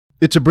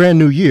It's a brand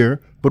new year,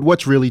 but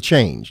what's really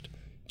changed?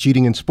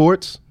 Cheating in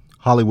sports,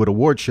 Hollywood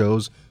award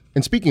shows,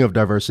 and speaking of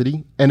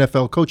diversity,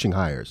 NFL coaching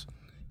hires.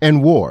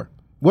 And war.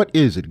 What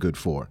is it good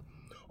for?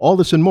 All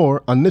this and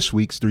more on this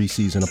week's 3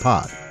 C's in a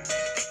Pod.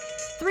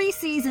 3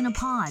 C's in a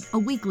Pod, a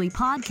weekly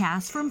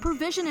podcast from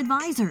Provision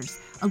Advisors.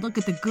 A look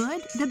at the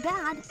good, the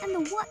bad, and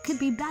the what could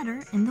be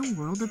better in the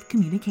world of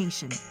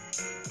communication.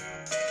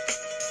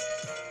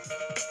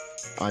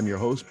 I'm your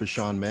host,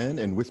 Bashan Mann,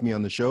 and with me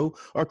on the show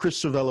are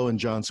Chris Cervello and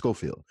John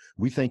Schofield.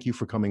 We thank you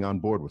for coming on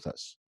board with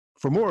us.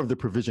 For more of the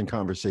Provision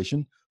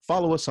conversation,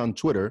 follow us on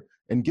Twitter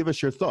and give us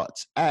your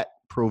thoughts at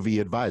ProV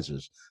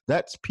Advisors.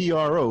 That's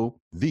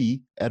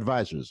PROV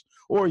Advisors.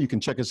 Or you can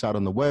check us out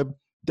on the web,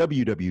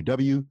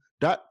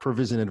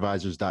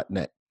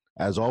 www.provisionadvisors.net.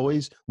 As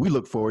always, we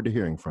look forward to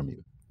hearing from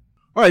you.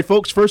 All right,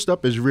 folks, first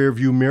up is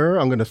Rearview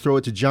Mirror. I'm going to throw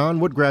it to John.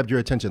 What grabbed your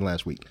attention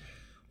last week?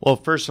 Well,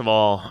 first of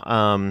all,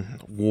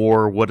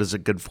 War, What Is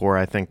It Good For,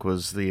 I think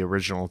was the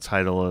original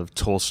title of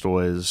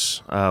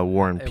Tolstoy's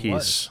War and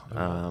Peace. So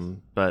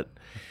I'm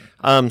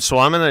going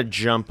to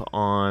jump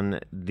on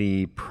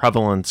the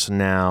prevalence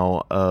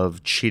now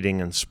of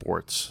cheating in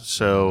sports.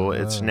 So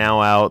it's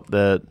now out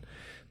that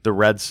the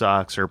Red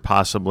Sox are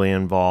possibly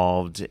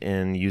involved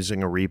in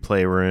using a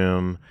replay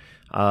room.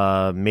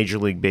 Major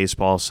League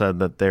Baseball said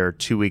that they're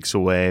 2 weeks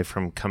away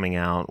from coming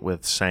out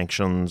with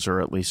sanctions or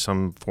at least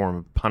some form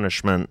of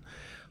punishment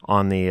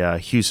on the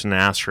Houston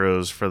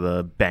Astros for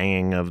the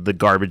banging of the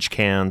garbage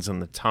cans in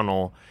the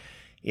tunnel.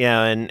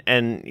 Yeah,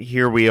 and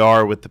here we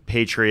are with the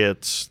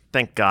Patriots.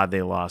 Thank God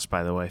they lost,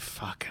 by the way.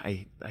 Fuck,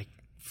 I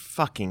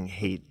fucking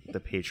hate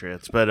the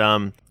Patriots.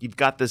 But you've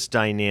got this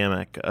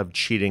dynamic of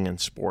cheating in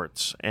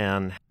sports,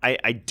 and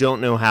I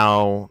don't know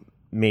how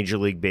Major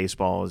League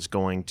Baseball is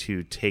going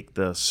to take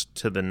this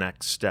to the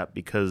next step,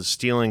 because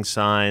stealing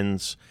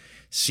signs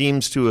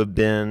seems to have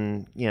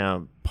been,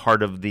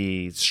 part of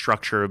the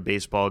structure of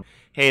baseball.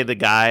 Hey, the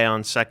guy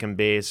on second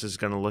base is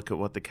going to look at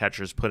what the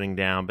catcher's putting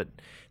down, but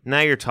now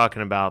you're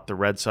talking about the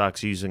Red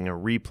Sox using a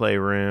replay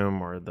room,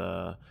 or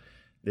the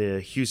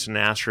Houston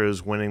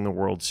Astros winning the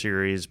World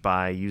Series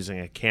by using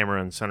a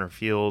camera in center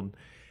field.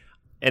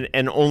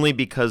 And only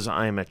because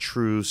I'm a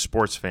true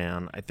sports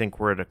fan, I think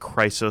we're at a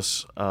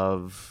crisis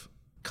of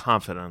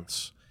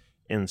confidence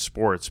in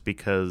sports,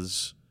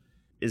 because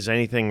is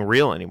anything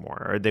real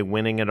anymore? Are they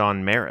winning it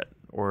on merit,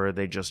 or are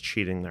they just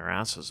cheating their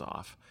asses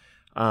off?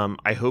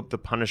 I hope the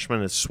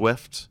punishment is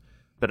swift,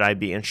 but I'd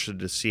be interested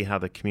to see how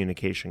the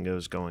communication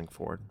goes going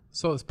forward.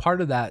 So as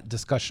part of that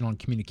discussion on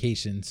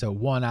communication, so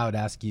one, I would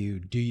ask you,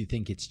 do you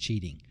think it's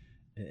cheating?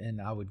 And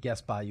I would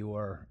guess by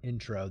your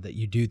intro that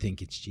you do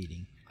think it's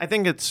cheating. I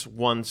think it's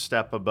one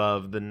step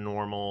above the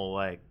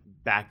normal,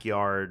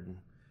 backyard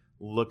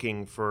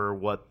looking for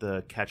what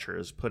the catcher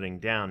is putting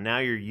down. Now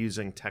you're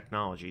using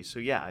technology. So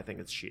yeah, I think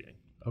it's cheating.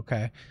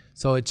 Okay.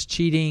 So it's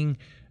cheating.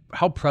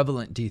 How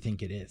prevalent do you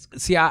think it is?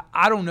 See, I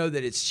don't know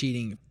that it's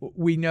cheating.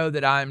 We know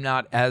that I'm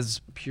not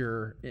as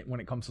pure when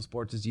it comes to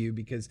sports as you,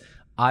 because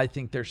I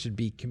think there should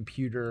be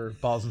computer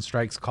balls and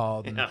strikes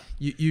called. And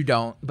you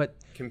don't, but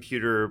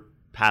computer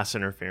pass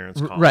interference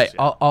calls. Right.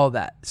 Yeah. All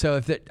that.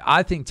 So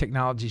I think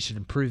technology should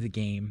improve the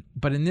game,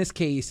 but in this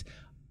case,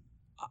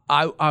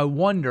 I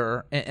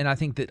wonder, and I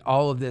think that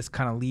all of this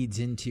kind of leads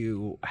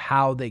into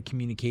how they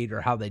communicate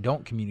or how they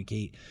don't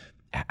communicate.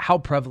 How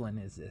prevalent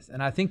is this?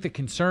 And I think the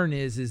concern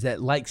is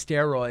that, like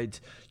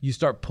steroids, you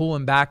start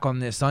pulling back on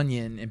this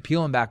onion and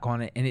peeling back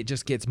on it, and it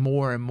just gets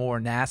more and more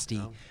nasty.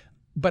 Oh.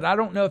 But I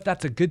don't know if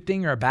that's a good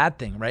thing or a bad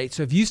thing, right?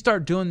 So if you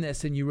start doing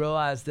this and you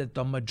realize that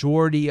the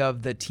majority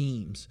of the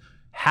teams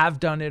have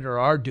done it or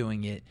are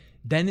doing it,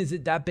 then is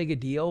it that big a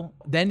deal?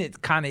 Then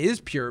it kind of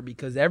is pure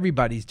because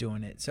everybody's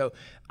doing it. So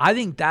I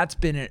think that's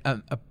been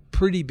a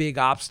pretty big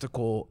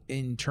obstacle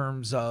in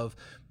terms of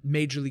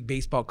Major League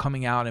Baseball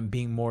coming out and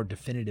being more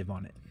definitive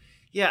on it.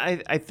 Yeah,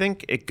 I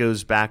think it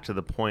goes back to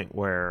the point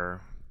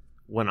where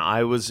when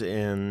I was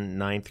in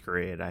 9th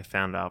grade, I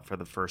found out for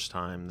the first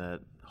time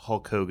that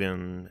Hulk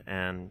Hogan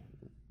and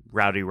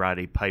Rowdy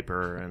Roddy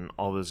Piper and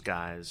all those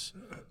guys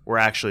were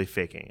actually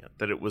faking it,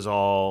 that it was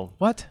all...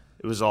 What?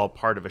 It was all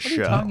part of a show. What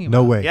are you talking about?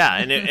 No way. Yeah,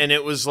 and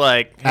it was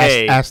like,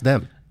 hey... Ask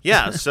them.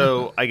 Yeah,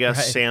 so I guess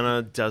Right.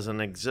 Santa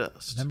doesn't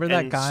exist. Remember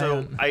that guy So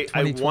on I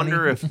 2020?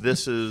 wonder if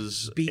this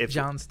is... Beat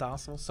John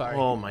Stossel? Sorry.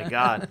 Oh, my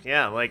God.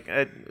 Yeah,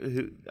 Dr.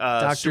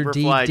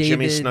 Superfly D.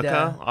 Jimmy David,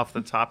 Snuka off the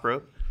top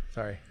rope.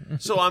 Sorry.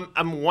 So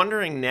I'm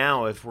wondering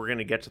now if we're going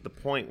to get to the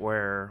point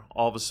where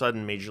all of a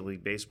sudden Major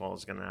League Baseball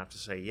is going to have to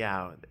say,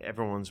 yeah,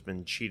 everyone's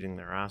been cheating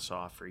their ass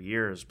off for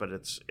years, but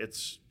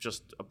it's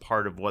just a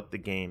part of what the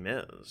game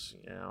is.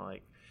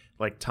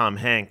 Like Tom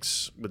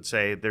Hanks would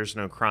say, there's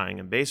no crying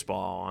in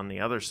baseball. On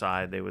the other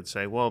side, they would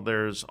say, well,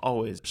 there's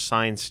always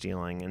sign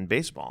stealing in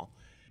baseball.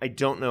 I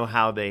don't know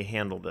how they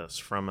handle this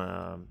from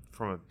a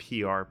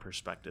PR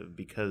perspective,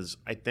 because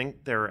I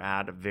think they're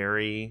at a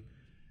very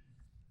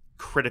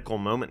critical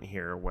moment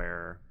here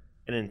where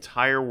an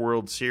entire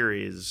World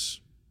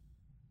Series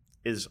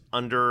is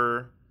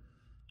under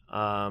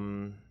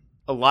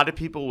a a lot of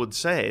people would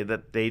say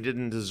that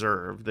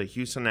the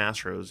Houston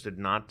Astros did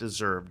not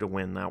deserve to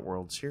win that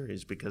World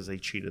Series because they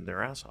cheated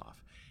their ass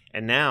off.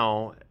 And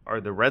now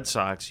are the Red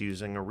Sox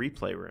using a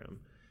replay room?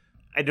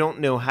 I don't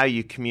know how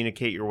you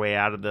communicate your way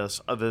out of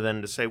this other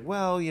than to say,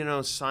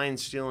 well, sign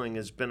stealing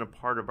has been a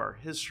part of our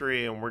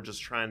history and we're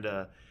just trying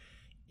to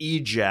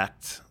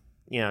eject,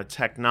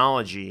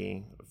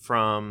 technology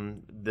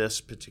from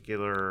this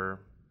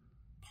particular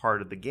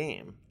part of the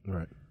game.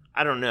 Right.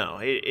 I don't know.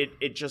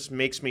 It just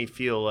makes me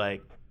feel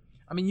like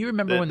you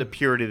remember when the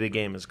purity of the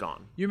game is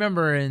gone. You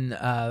remember in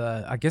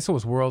I guess it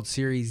was World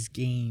Series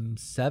Game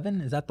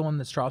 7. Is that the one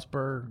that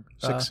Strasburg?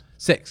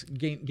 6.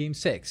 Game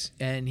 6,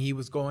 and he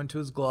was going to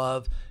his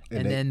glove,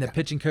 and then the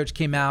pitching coach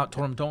came out,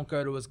 told him don't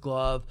go to his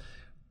glove.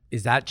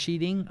 Is that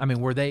cheating?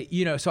 Were they?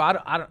 So I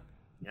don't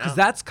because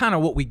that's kind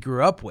of what we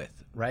grew up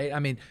with, right?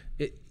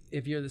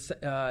 If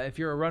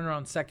you're a runner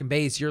on second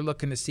base, you're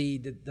looking to see,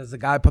 does the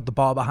guy put the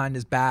ball behind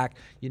his back?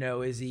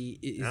 Is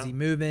he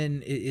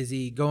moving? Is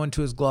he going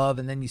to his glove?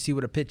 And then you see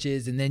what a pitch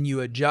is, and then you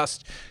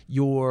adjust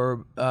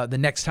your the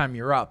next time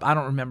you're up. I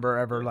don't remember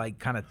ever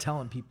kind of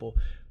telling people,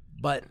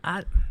 but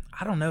I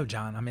don't know,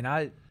 John.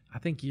 I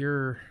think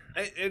you're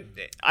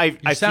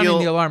sounding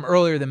the alarm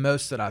earlier than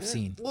most that I've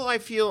seen. Well, I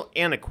feel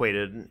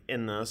antiquated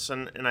in this,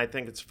 and I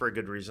think it's for a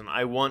good reason.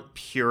 I want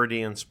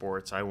purity in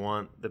sports. I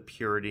want the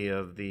purity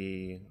of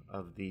the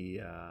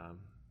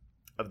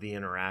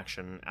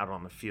interaction out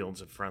on the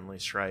fields of friendly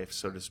strife,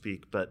 so to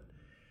speak. But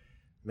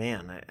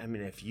man,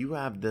 if you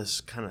have this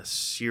kind of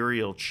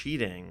serial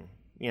cheating,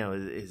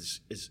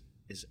 is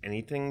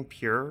anything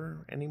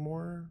pure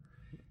anymore?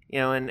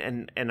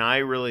 And I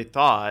really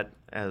thought,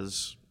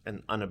 as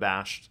an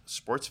unabashed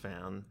sports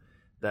fan,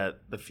 that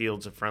the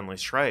fields of friendly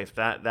strife,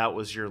 that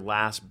was your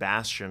last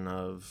bastion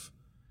of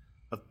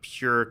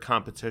pure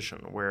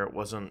competition, where it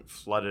wasn't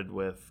flooded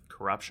with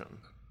corruption.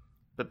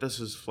 But this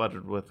is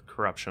flooded with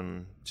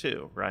corruption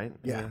too, right?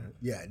 Yeah.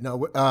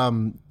 No.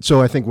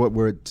 So I think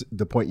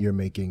the point you're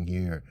making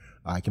here,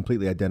 I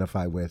completely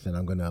identify with, and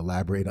I'm going to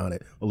elaborate on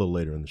it a little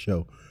later in the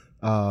show.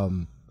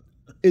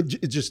 It's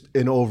just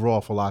an overall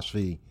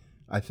philosophy,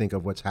 I think,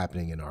 of what's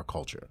happening in our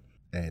culture,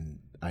 and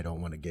I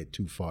don't want to get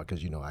too far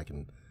because I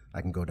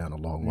can go down a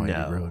long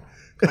winding road.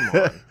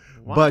 Come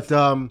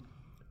on.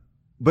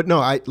 But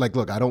no,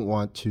 look, I don't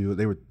want to.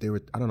 They were.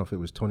 I don't know if it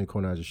was Tony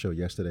Kornheiser's show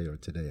yesterday or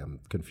today. I'm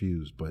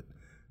confused. But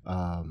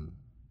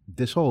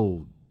this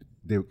whole,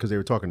 because they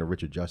were talking to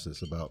Richard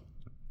Justice about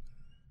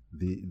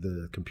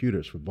the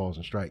computers for balls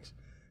and strikes,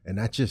 and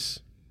that's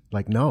just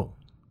no,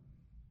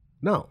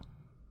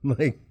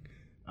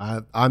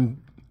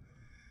 I'm.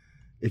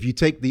 If you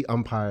take the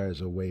umpires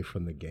away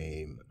from the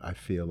game, I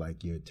feel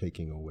like you're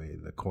taking away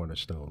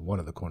one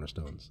of the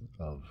cornerstones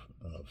of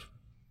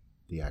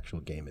the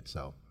actual game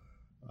itself.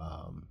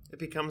 It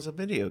becomes a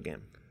video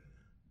game,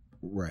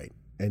 right?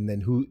 And then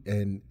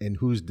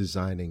who's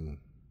designing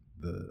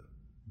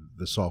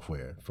the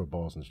software for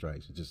balls and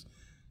strikes?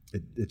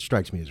 It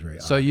strikes me as very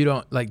odd. So you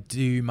don't do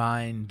you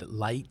mind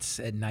lights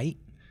at night?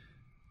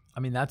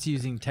 That's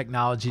using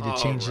technology to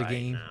change the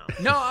game.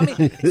 Now. No,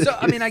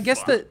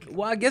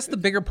 I guess the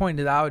bigger point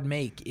that I would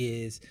make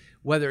is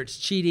whether it's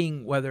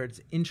cheating, whether it's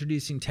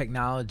introducing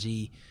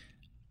technology,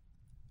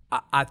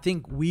 I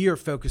think we are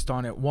focused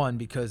on it, one,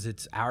 because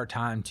it's our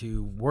time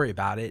to worry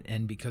about it,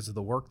 and because of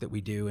the work that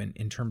we do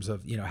in terms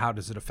of, how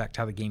does it affect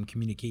how the game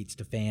communicates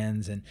to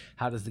fans, and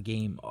how does the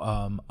game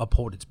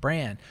uphold its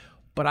brand.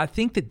 But I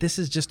think that this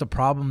is just a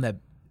problem that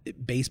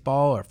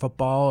baseball or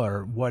football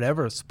or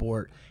whatever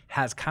sport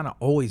has kind of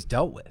always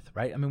dealt with,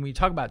 right? When you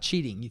talk about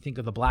cheating, you think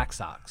of the Black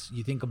Sox,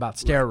 you think about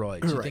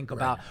steroids, you think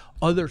about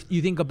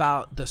you think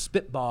about the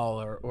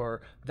spitball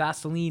or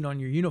Vaseline on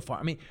your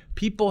uniform.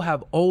 People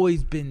have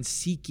always been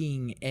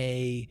seeking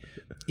a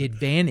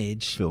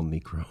advantage. Phil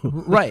Necro.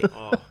 Right.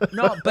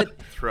 No, but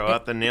throw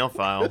out the nail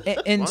file.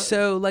 And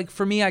so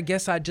for me, I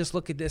guess I just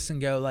look at this and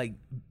go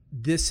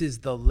this is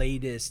the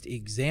latest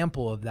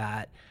example of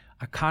that.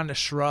 I kind of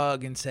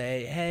shrug and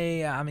say,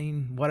 hey,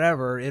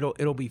 whatever,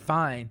 it'll be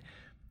fine.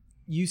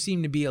 You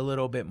seem to be a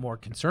little bit more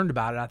concerned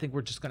about it. I think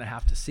we're just going to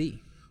have to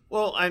see.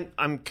 Well,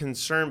 I'm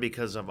concerned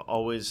because I've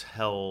always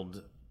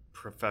held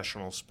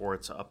professional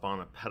sports up on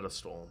a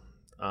pedestal,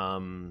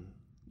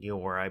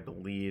 where I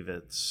believe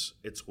it's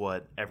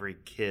what every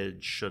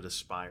kid should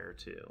aspire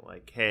to.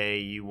 Hey,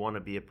 you want to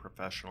be a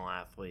professional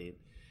athlete.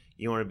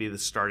 You want to be the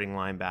starting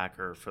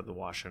linebacker for the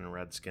Washington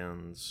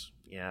Redskins,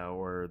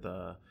 or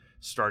the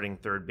starting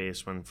third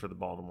baseman for the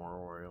Baltimore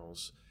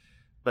Orioles.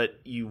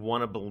 But you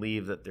want to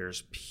believe that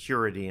there's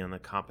purity in the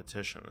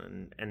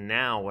competition. And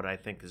now what I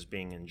think is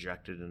being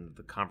injected into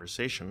the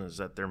conversation is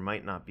that there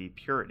might not be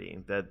purity,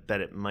 that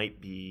it might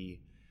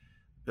be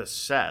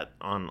beset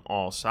on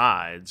all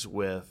sides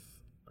with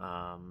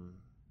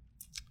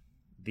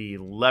the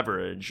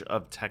leverage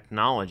of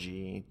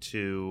technology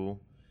to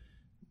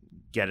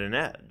get an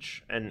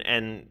edge.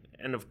 And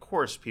of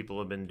course, people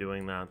have been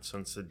doing that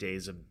since the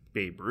days of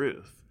Babe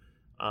Ruth.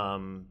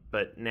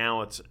 But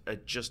now it's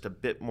just a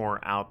bit more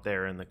out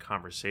there in the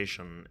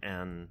conversation,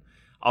 and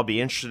I'll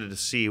be interested to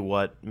see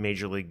what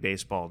Major League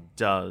Baseball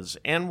does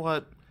and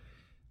what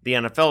the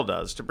NFL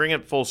does. To bring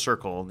it full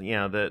circle,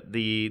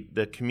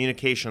 the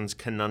communications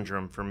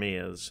conundrum for me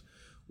is,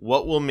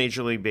 what will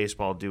Major League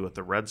Baseball do with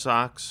the Red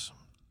Sox,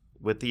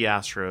 with the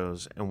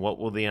Astros, and what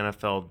will the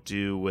NFL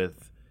do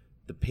with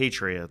the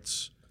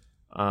Patriots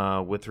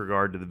with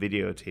regard to the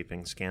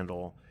videotaping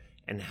scandal?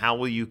 And how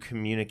will you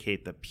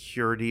communicate the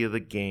purity of the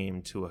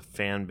game to a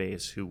fan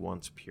base who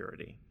wants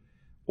purity?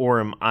 Or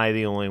am I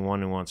the only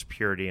one who wants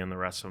purity and the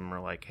rest of them are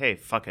like, hey,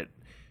 fuck it.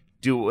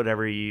 Do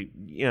whatever you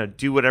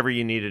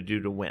need to do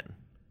to win.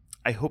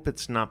 I hope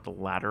it's not the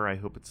latter. I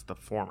hope it's the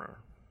former.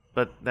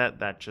 But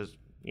that just,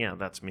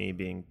 that's me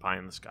being pie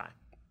in the sky.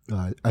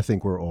 I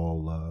think we're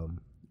all,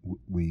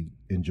 we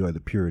enjoy the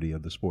purity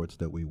of the sports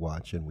that we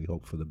watch, and we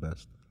hope for the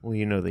best. Well,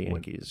 the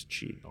Yankees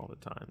cheat all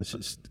the time. It's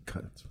just,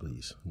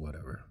 please,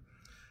 whatever.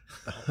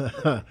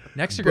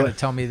 Next, you're going to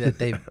tell me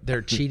that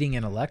they're cheating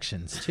in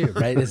elections too,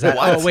 right? Is that?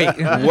 What? Oh, wait.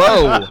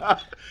 Whoa!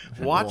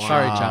 Watch.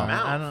 Sorry, John.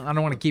 I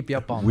don't want to keep you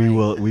up on. We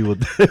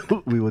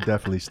will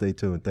definitely stay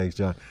tuned. Thanks,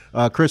 John.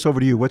 Chris, over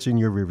to you. What's in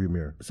your rearview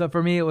mirror? So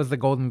for me, it was the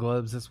Golden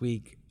Globes this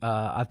week.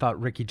 I thought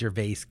Ricky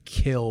Gervais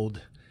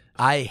killed.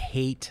 I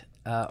hate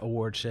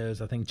award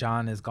shows. I think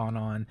John has gone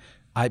on.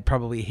 I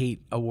probably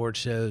hate award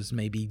shows,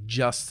 maybe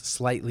just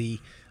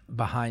slightly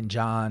behind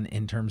John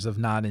in terms of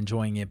not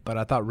enjoying it, but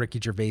I thought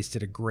Ricky Gervais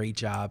did a great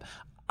job.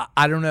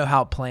 I don't know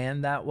how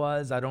planned that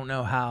was. I don't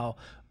know how,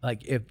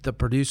 if the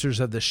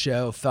producers of the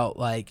show felt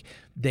like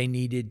they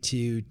needed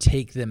to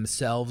take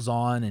themselves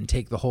on and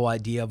take the whole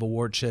idea of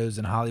award shows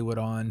in Hollywood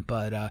on.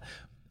 But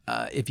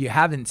if you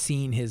haven't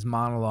seen his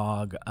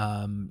monologue, go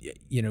on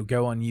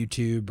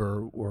YouTube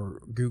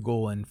or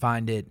Google and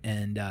find it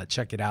and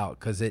check it out,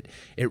 because it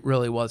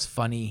really was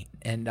funny.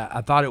 And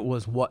I thought it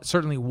was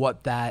certainly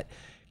what that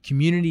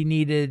community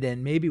needed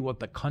and maybe what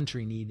the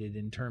country needed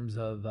in terms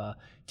of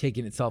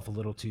taking itself a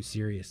little too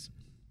serious.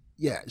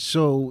 Yeah,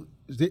 so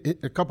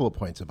a couple of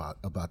points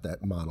about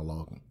that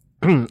monologue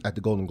at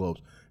the Golden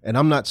Globes. And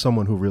I'm not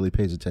someone who really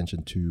pays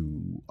attention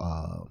to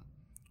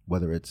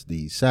whether it's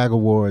the SAG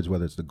Awards,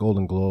 whether it's the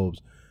Golden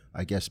Globes.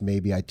 I guess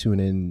maybe I tune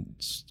in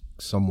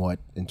somewhat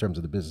in terms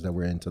of the business that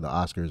we're in to the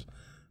Oscars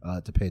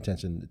to pay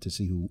attention to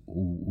see who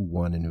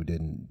won and who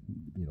didn't,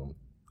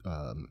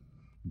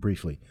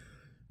 briefly.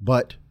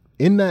 But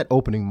in that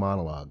opening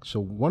monologue,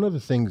 so one of the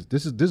things,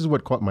 this is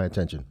what caught my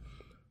attention.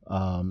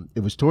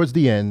 It was towards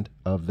the end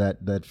of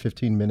that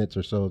 15 minutes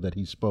or so that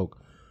he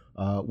spoke,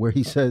 where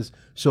he says,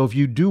 so if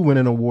you do win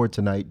an award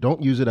tonight,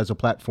 don't use it as a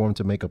platform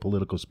to make a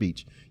political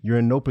speech. You're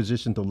in no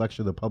position to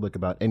lecture the public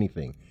about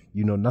anything.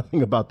 You know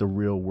nothing about the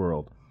real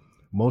world.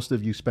 Most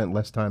of you spent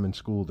less time in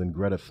school than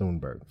Greta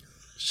Thunberg.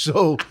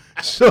 So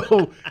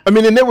I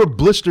mean, and there were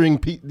blistering,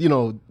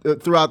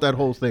 throughout that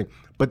whole thing.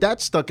 But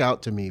that stuck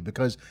out to me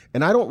because,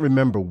 and I don't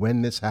remember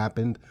when this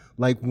happened.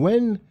 Like,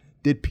 when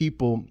did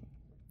people,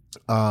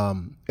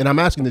 and I'm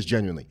asking this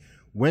genuinely,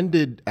 when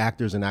did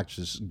actors and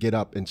actresses get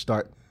up and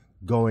start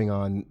going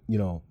on,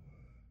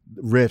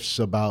 riffs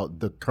about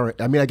the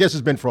current? I mean, I guess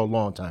it's been for a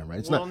long time,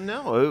 right?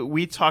 No,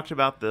 we talked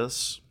about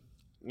this,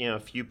 a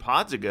few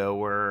pods ago,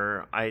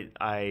 where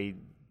I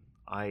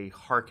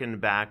hearkened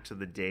back to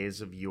the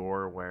days of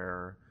yore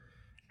where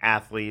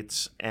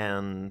athletes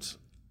and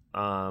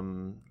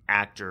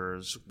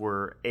actors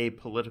were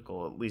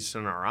apolitical, at least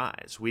in our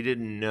eyes. We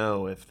didn't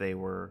know if they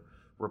were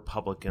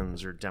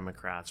Republicans or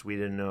Democrats. We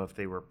didn't know if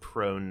they were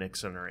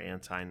pro-Nixon or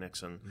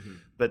anti-Nixon. Mm-hmm.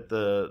 But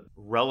the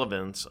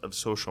relevance of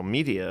social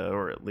media,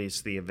 or at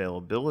least the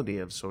availability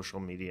of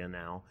social media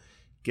now,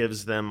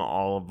 gives them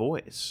all a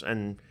voice.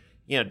 And,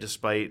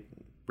 despite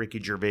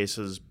Ricky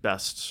Gervais's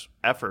best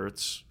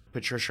efforts,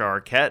 Patricia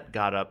Arquette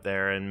got up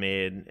there and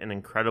made an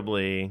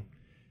incredibly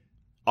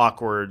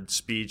awkward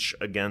speech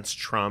against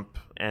Trump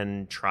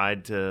and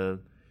tried to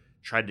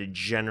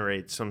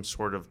generate some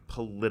sort of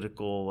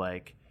political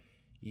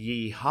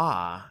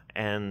yeehaw,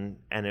 and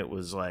it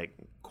was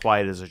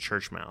quiet as a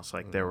church mouse.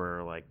 There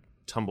were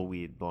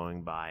tumbleweed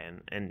blowing by,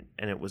 and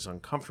it was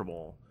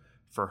uncomfortable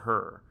for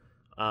her.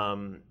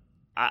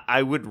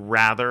 I would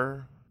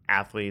rather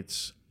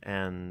athletes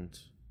and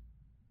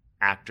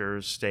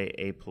actors stay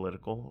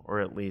apolitical, or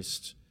at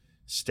least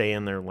stay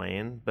in their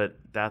lane, but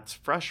that's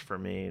fresh for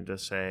me to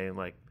say,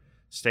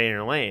 stay in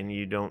your lane,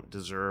 you don't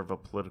deserve a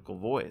political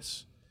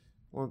voice.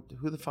 Well,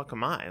 who the fuck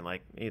am I?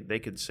 They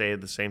could say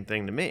the same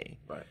thing to me.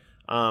 Right.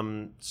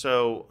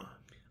 So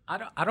I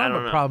don't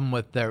have a problem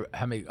with their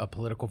having a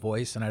political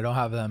voice, and I don't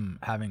have them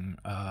having,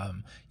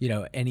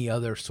 any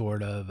other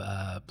sort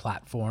of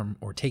platform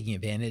or taking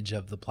advantage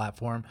of the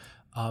platform.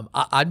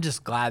 I'm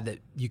just glad that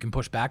you can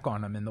push back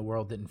on them and the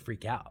world didn't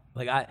freak out.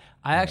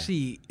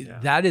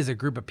 That is a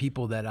group of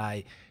people that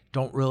I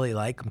don't really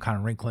like. I'm kind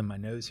of wrinkling my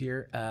nose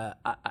here.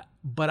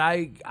 But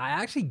I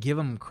actually give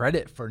them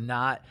credit for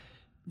not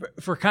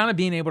for kind of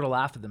being able to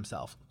laugh at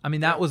themselves. I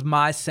mean, that was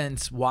my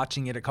sense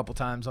watching it a couple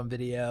times on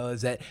video,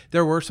 is that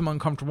there were some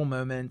uncomfortable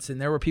moments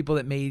and there were people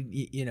that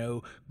made,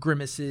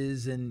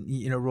 grimaces and,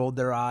 rolled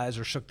their eyes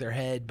or shook their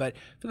head. But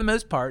for the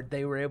most part,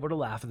 they were able to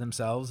laugh at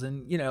themselves.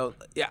 And,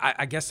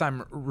 I guess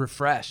I'm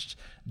refreshed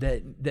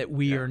that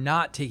we are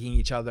not taking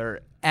each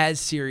other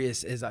as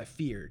serious as I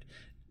feared.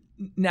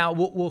 Now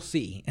we'll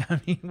see.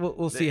 I mean,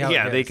 we'll see how.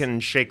 Yeah, it goes. they can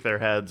shake their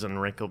heads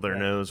and wrinkle their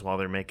nose while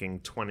they're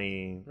making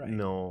 20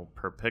 mil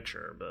per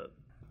picture. But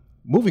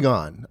moving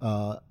on,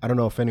 I don't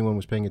know if anyone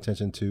was paying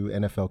attention to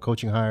NFL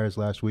coaching hires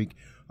last week.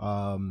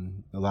 A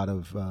lot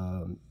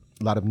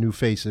of new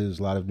faces,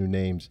 a lot of new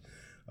names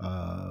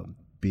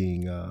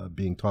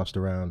being tossed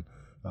around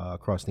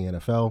across the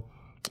NFL.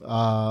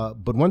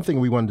 But one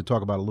thing we wanted to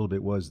talk about a little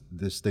bit was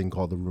this thing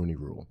called the Rooney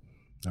Rule.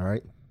 All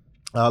right.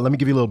 Let me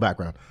give you a little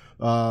background.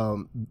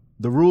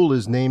 The rule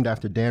is named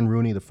after Dan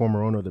Rooney, the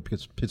former owner of the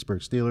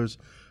Pittsburgh Steelers.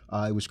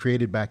 It was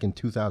created back in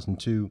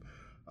 2002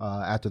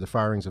 after the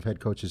firings of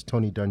head coaches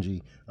Tony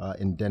Dungy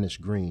and Dennis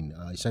Green.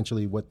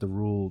 Essentially, what the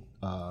rule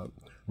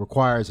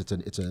requires,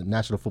 it's a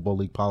National Football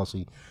League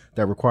policy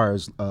that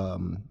requires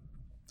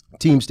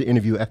teams to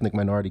interview ethnic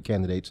minority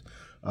candidates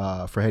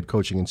for head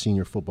coaching and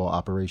senior football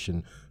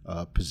operation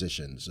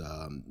positions.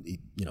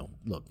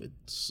 Look,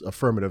 it's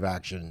affirmative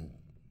action,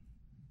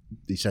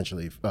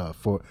 essentially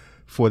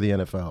for the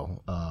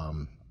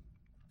NFL.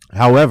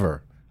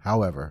 However,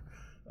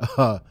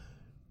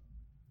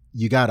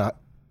 you gotta.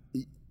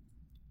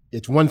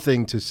 It's one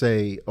thing to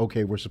say,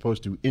 okay, we're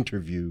supposed to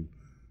interview,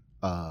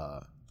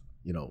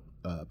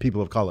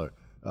 people of color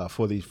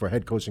for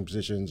head coaching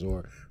positions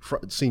or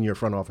senior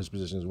front office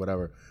positions,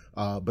 whatever.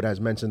 But as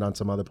mentioned on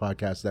some other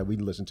podcasts that we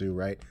listen to,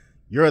 right?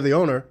 You're the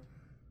owner.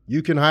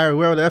 You can hire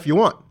whoever the F you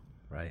want.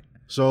 Right.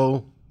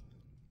 So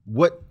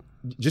what?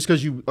 Just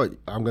because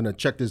I'm going to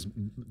check this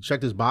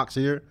box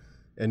here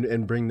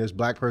and bring this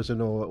black person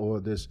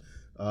or this,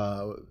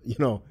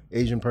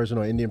 Asian person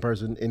or Indian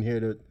person in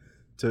here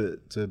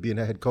to be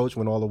a head coach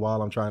when all the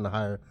while I'm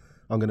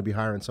going to be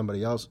hiring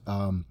somebody else.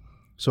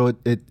 So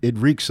it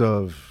reeks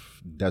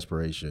of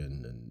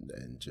desperation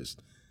and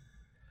just,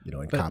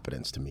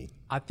 incompetence to me.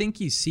 I think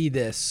you see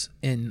this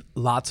in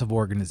lots of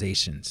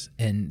organizations,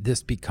 and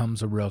this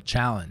becomes a real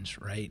challenge,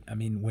 right? I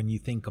mean, when you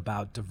think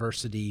about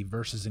diversity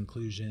versus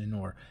inclusion,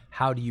 or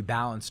how do you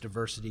balance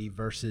diversity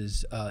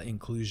versus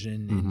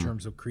inclusion in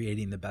terms of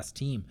creating the best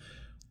team,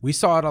 we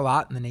saw it a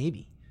lot in the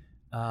Navy.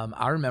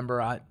 I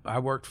remember I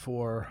worked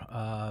for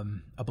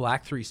a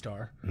black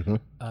 3-star,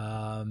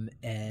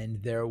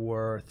 and there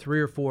were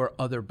 3 or 4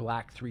 other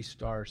black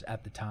 3-stars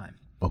at the time.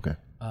 Okay.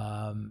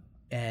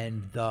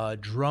 And the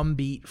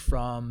drumbeat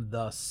from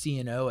the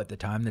CNO at the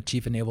time, the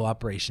Chief of Naval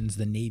Operations,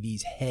 the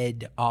Navy's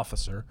head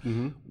officer,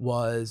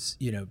 was,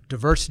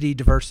 diversity,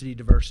 diversity,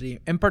 diversity,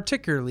 and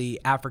particularly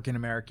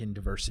African-American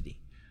diversity.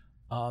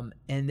 And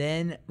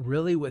then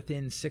really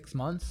within 6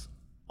 months,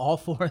 all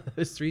 4 of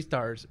those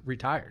 3-stars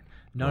retired.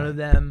 None of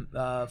them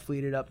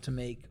fleeted up to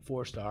make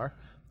 4-star.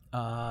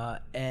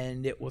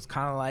 And it was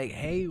kind of like,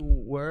 hey,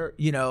 what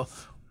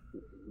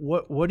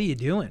are you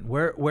doing?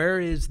 Where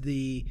is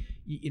the,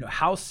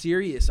 how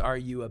serious are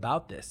you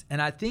about this?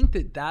 And I think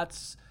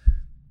that's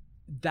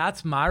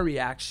my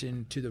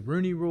reaction to the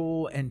Rooney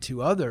Rule and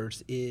to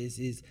others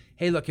is,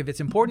 hey, look, if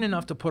it's important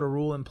enough to put a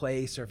rule in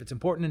place, or if it's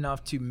important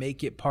enough to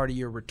make it part of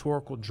your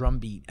rhetorical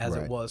drumbeat, as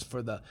it was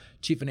for the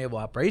Chief of Naval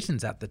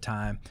Operations at the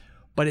time,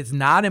 but it's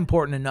not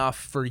important enough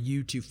for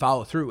you to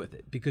follow through with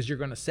it, because you're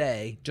going to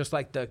say, just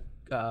like the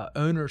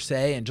owners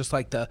say, and just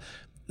like the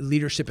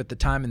leadership at the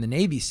time in the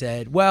Navy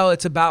said, well,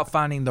 it's about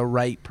finding the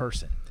right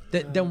person.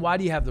 Then why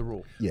do you have the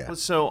rule? Yeah.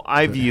 So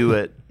I view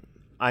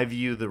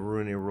the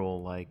Rooney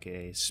Rule like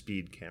a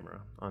speed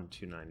camera on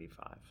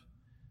 295.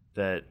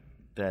 That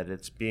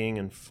it's being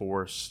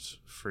enforced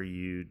for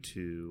you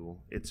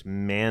it's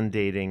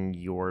mandating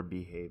your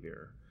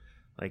behavior.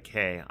 Like,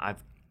 hey,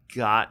 I've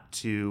got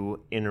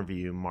to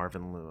interview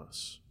Marvin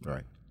Lewis.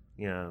 Right.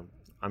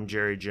 I'm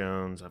Jerry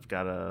Jones. I've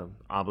got to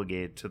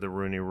obligate to the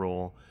Rooney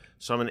Rule.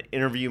 So I'm going to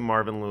interview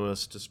Marvin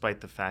Lewis despite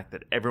the fact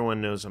that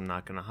everyone knows I'm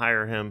not going to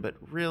hire him. But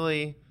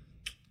really,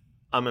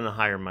 I'm going to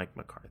hire Mike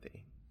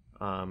McCarthy.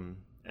 And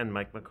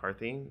Mike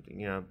McCarthy,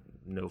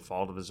 no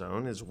fault of his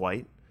own, is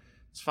white.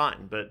 It's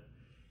fine. But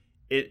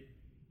it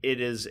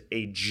is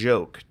a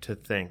joke to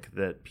think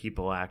that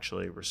people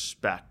actually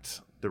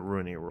respect the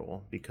Rooney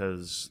Rule,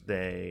 because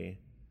they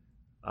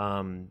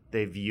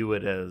view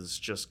it as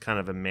just kind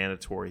of a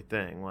mandatory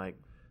thing. Like,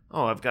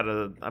 oh, I've got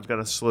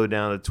to slow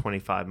down to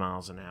 25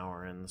 miles an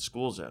hour in the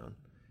school zone.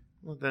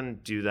 Well,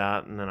 then do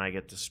that, and then I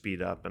get to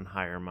speed up and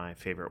hire my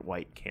favorite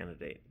white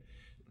candidate.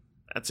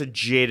 That's a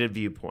jaded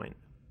viewpoint.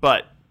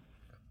 But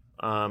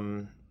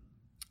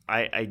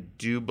I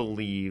do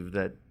believe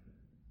that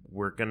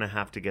we're going to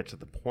have to get to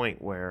the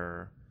point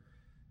where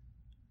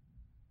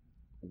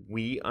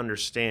we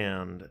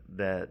understand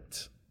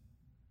that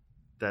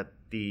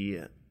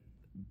the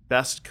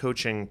best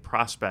coaching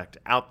prospect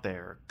out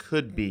there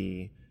could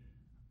be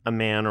a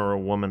man or a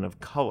woman of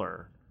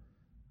color,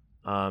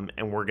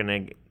 and we're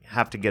going to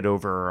have to get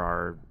over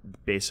our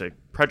basic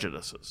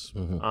prejudices.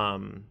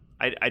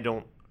 I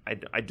don't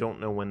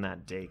know when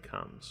that day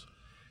comes.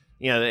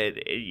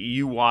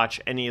 You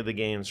watch any of the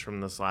games from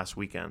this last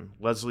weekend.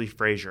 Leslie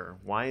Frazier,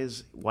 why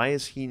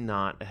is he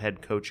not a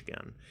head coach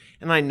again?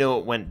 And I know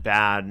it went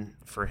bad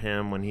for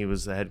him when he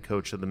was the head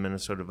coach of the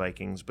Minnesota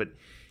Vikings, but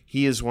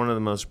he is one of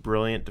the most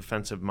brilliant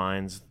defensive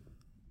minds,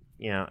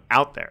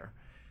 out there.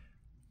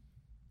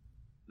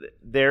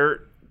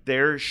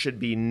 There should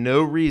be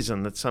no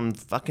reason that some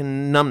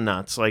fucking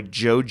numbnuts like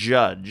Joe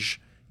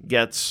Judge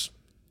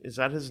is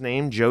that his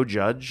name, Joe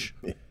Judge?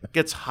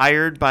 Gets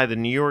hired by the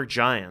New York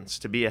Giants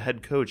to be a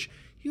head coach.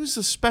 He was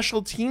a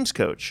special teams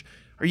coach.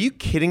 Are you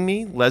kidding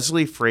me?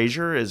 Leslie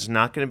Frazier is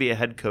not going to be a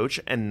head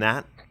coach, and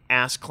that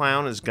ass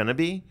clown is going to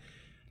be?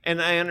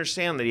 And I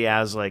understand that he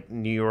has like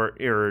New York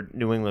or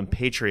New England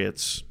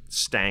Patriots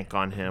stank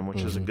on him,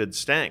 which is a good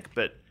stank,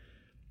 but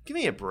give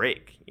me a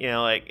break.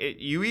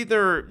 You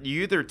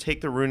either take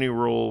the Rooney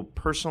Rule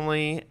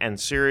personally and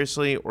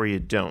seriously, or you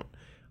don't.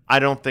 I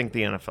don't think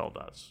the NFL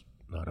does.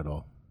 Not at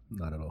all.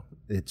 Not at all.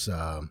 It's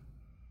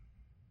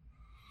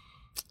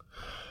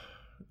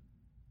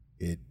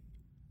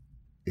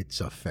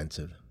it's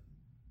offensive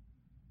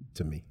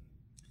to me.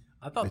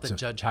 I thought the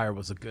Judge hire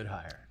was a good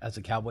hire. As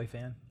a Cowboy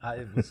fan,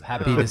 I was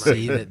happy to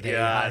see that they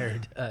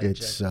hired.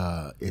 It's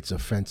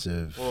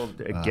offensive. Well,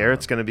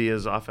 Garrett's going to be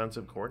his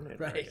offensive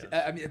coordinator, right?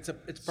 I mean, it's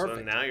perfect. So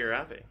now you're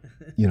happy.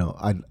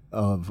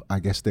 I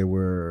guess there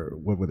were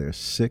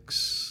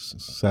 6,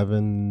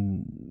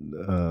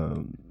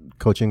 7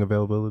 coaching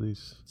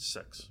availabilities.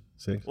 6.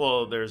 Six?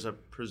 Well, there's a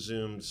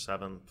presumed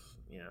 7th,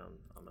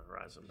 on the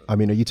horizon. I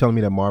mean, are you telling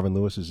me that Marvin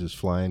Lewis is just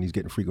flying? He's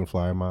getting frequent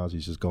flyer miles.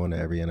 He's just going to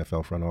every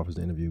NFL front office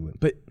to interview with.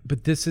 But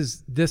this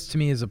to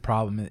me is a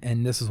problem,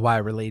 and this is why I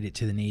relate it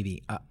to the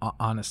Navy.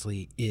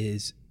 Honestly,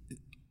 is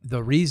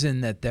the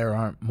reason that there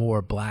aren't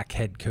more black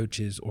head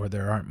coaches or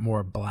there aren't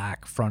more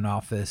black front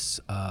office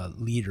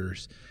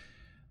leaders.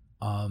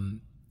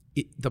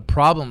 The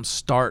problem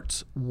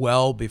starts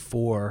well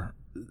before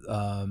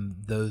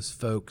those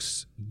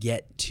folks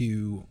get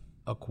to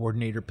a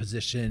coordinator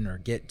position or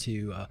get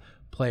to a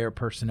player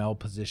personnel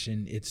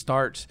position. It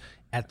starts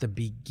at the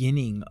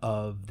beginning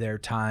of their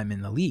time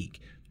in the league.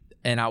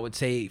 And I would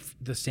say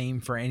the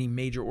same for any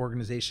major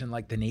organization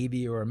like the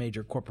Navy or a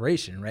major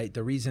corporation, right?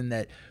 The reason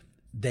that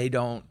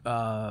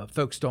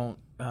folks don't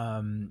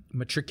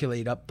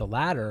matriculate up the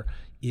ladder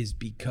is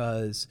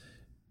because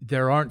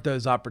there aren't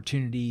those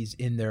opportunities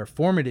in their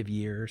formative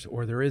years,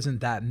 or there isn't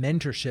that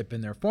mentorship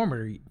in their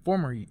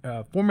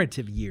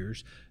formative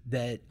years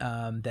that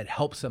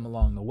helps them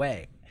along the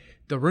way.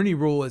 The Rooney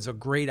Rule is a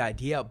great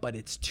idea, but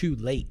it's too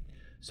late.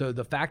 So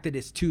the fact that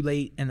it's too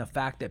late and the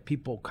fact that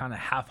people kind of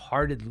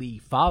half-heartedly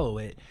follow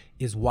it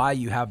is why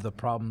you have the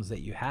problems that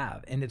you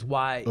have, and it's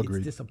why It's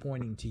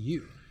disappointing to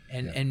you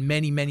and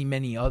many, many,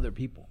 many other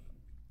people.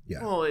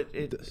 Yeah. Well,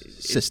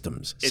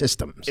 systems.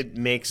 It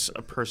makes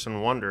a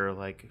person wonder,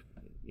 like,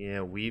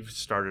 we've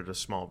started a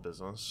small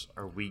business.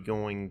 Are we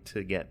going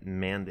to get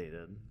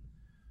mandated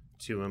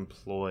to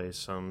employ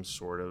some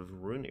sort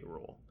of Rooney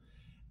Rule?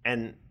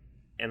 And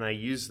I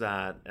use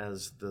that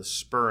as the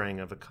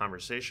spurring of a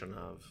conversation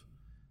of,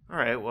 all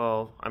right,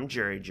 well, I'm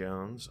Jerry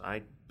Jones.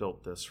 I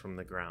built this from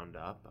the ground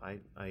up.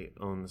 I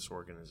own this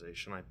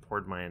organization. I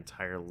poured my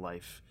entire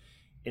life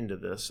into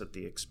this at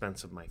the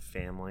expense of my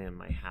family and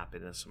my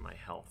happiness and my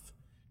health.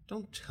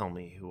 Don't tell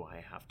me who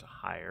I have to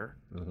hire.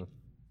 Mm-hmm.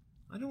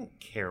 I don't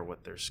care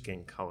what their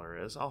skin color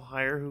is. I'll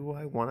hire who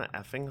I want to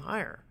effing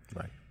hire.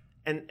 Right.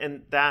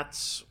 And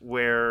that's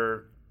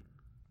where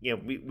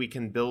we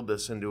can build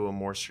this into a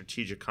more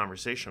strategic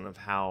conversation of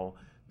how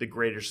the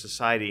greater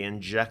society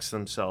injects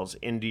themselves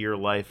into your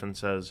life and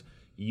says,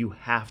 you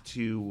have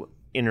to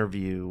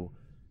interview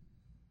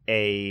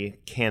a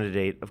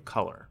candidate of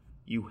color.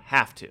 You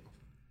have to.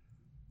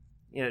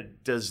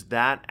 Does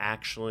that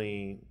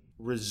actually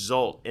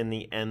result in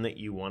the end that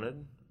you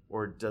wanted?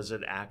 Or does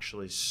it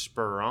actually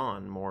spur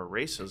on more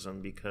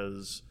racism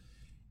because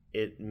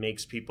it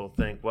makes people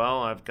think,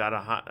 well, I've got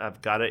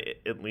to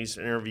at least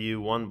interview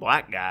one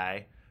black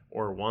guy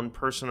or one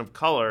person of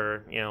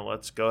color.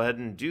 Let's go ahead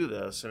and do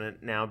this, and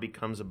it now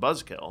becomes a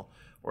buzzkill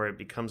or it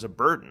becomes a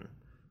burden.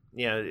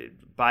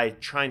 By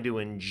trying to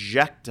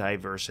inject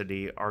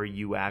diversity, are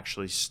you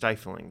actually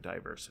stifling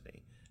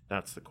diversity?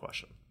 That's the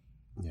question.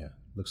 Yeah,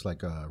 looks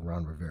like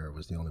Ron Rivera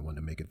was the only one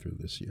to make it through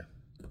this year.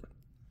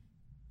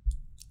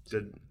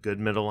 Good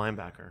middle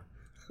linebacker.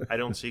 I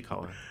don't see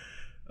color.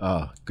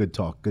 Good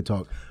talk.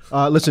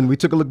 Listen, we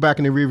took a look back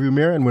in the rearview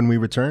mirror, and when we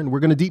return, we're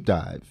going to deep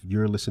dive.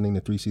 You're listening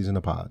to 3 C's in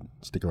a Pod.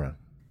 Stick around.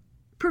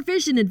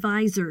 Provision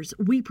Advisors,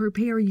 we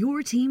prepare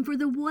your team for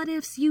the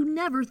what-ifs you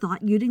never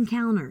thought you'd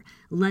encounter.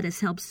 Let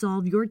us help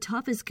solve your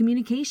toughest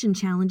communication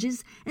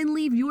challenges and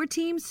leave your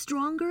team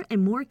stronger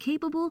and more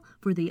capable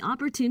for the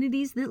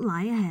opportunities that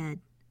lie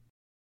ahead.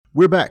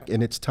 We're back,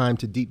 and it's time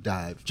to deep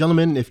dive.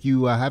 Gentlemen, if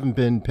you haven't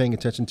been paying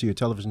attention to your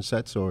television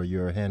sets or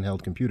your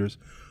handheld computers,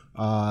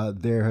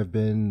 there have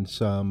been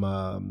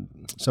some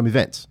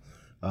events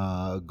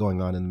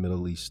going on in the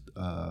Middle East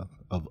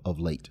of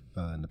late,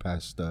 in the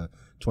past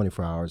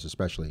 24 hours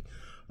especially.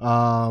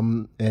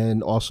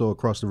 And also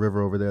across the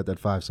river over there at that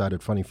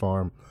five-sided funny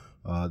farm,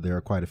 there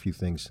are quite a few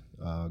things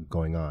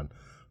going on.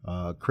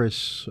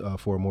 Chris,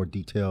 for a more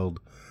detailed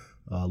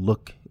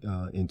look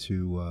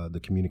into the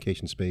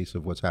communication space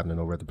of what's happening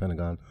over at the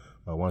Pentagon,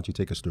 why don't you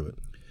take us through it?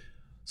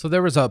 So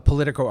there was a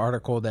Politico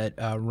article that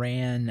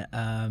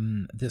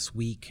ran this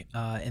week,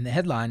 and the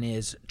headline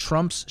is,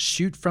 Trump's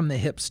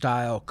shoot-from-the-hip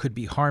style could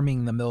be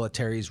harming the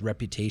military's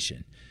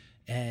reputation.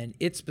 And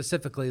it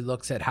specifically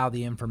looks at how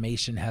the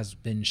information has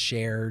been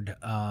shared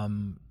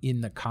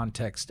in the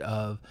context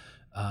of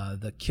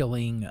the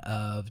killing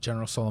of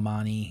General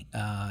Soleimani,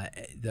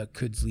 the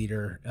Quds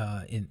leader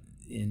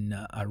in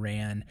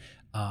Iran,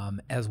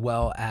 as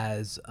well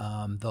as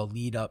the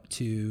lead up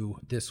to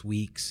this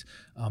week's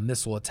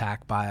missile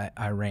attack by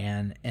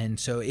Iran. And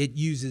so it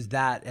uses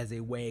that as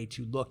a way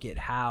to look at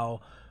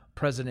how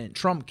President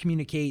Trump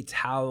communicates,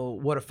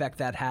 what effect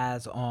that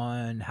has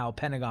on how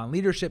Pentagon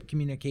leadership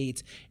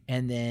communicates,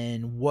 and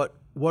then what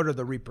are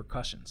the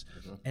repercussions.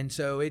 Mm-hmm. And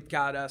so it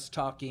got us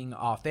talking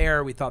off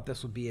air. We thought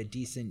this would be a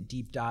decent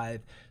deep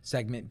dive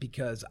segment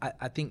because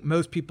I think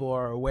most people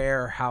are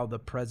aware how the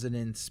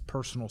president's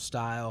personal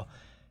style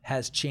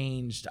has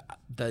changed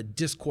the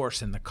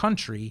discourse in the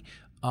country.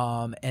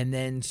 And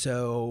then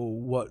so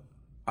what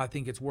I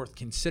think it's worth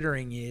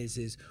considering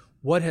is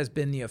what has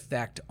been the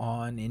effect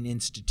on an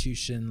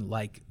institution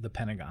like the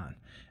Pentagon?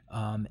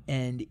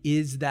 And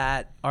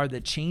are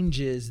the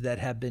changes that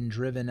have been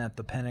driven at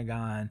the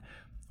Pentagon,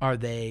 are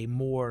they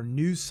more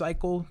news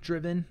cycle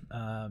driven?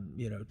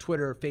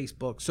 Twitter,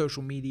 Facebook,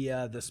 social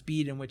media, the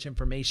speed in which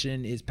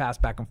information is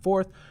passed back and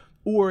forth?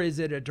 Or is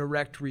it a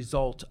direct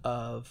result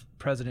of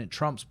President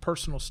Trump's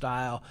personal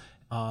style?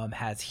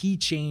 Has he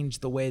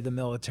changed the way the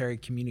military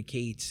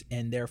communicates,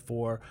 and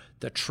therefore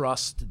the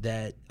trust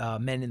that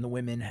men and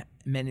women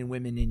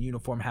in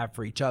uniform have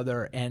for each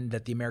other, and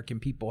that the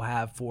American people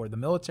have for the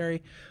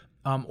military?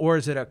 Or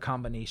is it a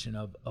combination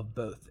of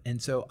both?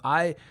 And so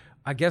I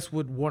guess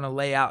would want to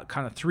lay out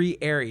kind of three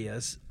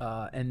areas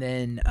and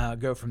then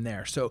go from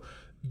there. So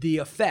the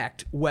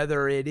effect,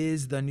 whether it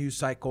is the news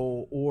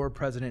cycle or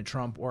President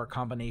Trump or a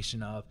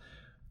combination of,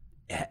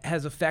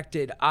 has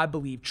affected, I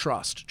believe,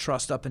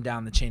 trust up and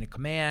down the chain of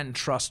command,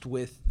 trust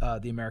with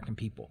the American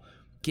people.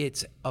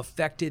 It's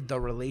affected the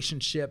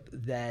relationship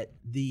that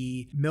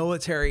the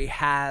military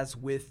has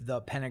with the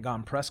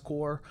Pentagon Press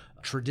Corps.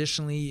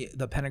 Traditionally,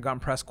 the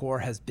Pentagon Press Corps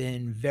has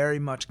been very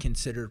much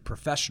considered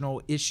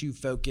professional,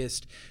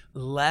 issue-focused,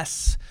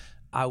 less,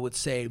 I would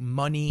say,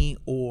 money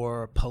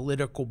or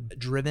political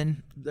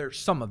driven. There's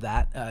some of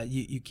that.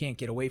 You can't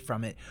get away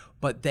from it.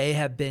 But they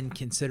have been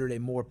considered a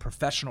more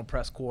professional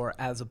press corps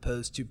as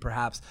opposed to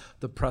perhaps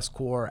the press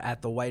corps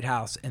at the White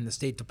House and the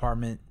State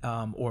Department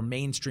or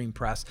mainstream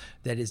press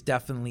that is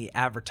definitely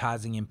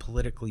advertising and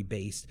politically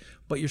based.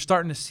 But you're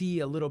starting to see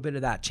a little bit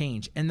of that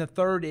change. And the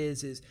third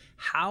is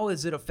how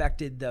has it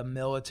affected the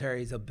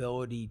military's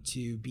ability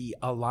to be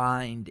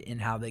aligned in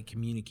how they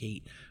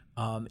communicate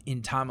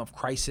in time of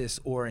crisis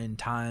or in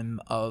time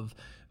of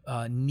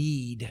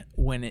need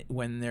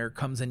when there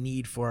comes a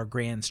need for a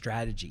grand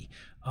strategy.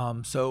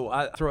 So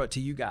I throw it to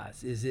you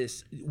guys. Is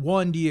this,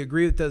 one, do you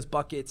agree with those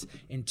buckets?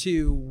 And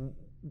two,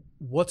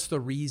 what's the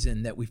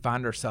reason that we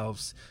find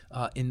ourselves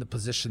in the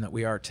position that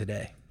we are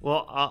today?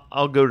 Well,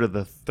 I'll go to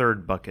the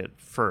third bucket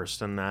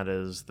first, and that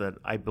is that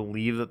I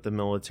believe that the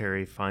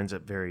military finds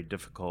it very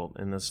difficult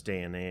in this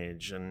day and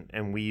age.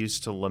 And we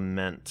used to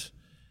lament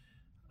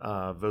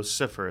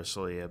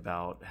vociferously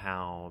about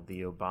how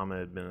the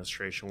Obama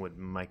administration would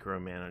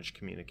micromanage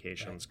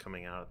communications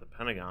coming out of the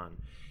Pentagon.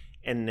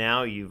 And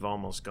now you've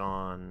almost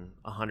gone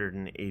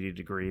 180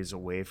 degrees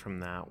away from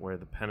that, where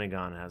the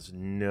Pentagon has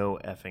no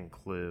effing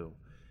clue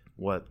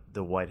what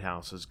the White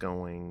House is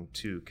going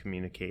to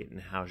communicate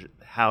and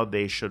how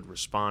they should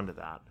respond to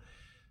that.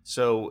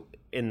 So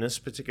in this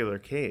particular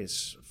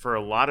case, for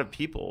a lot of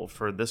people,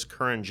 for this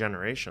current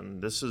generation,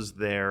 this is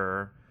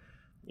their...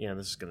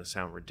 this is going to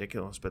sound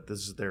ridiculous, but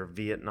this is their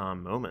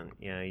Vietnam moment.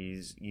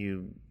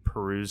 You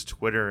peruse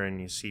Twitter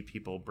and you see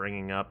people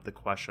bringing up the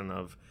question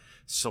of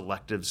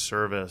selective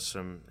service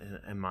and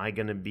am I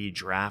going to be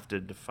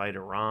drafted to fight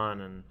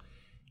Iran? And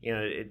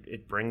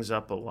it brings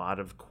up a lot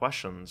of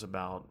questions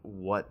about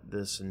what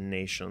this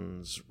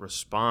nation's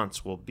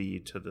response will be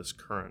to this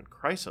current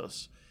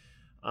crisis.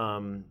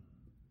 And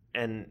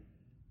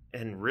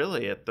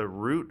really at the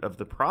root of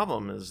the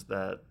problem is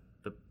that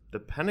the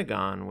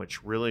Pentagon,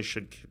 which really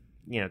should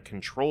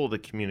control the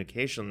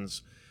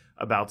communications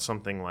about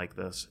something like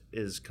this,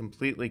 is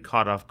completely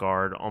caught off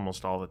guard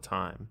almost all the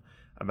time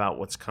about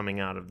what's coming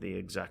out of the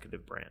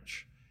executive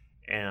branch.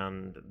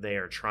 And they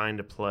are trying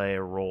to play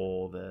a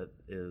role that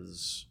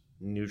is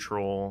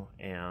neutral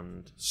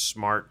and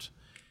smart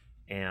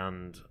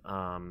and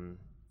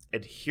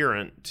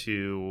adherent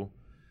to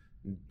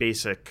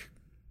basic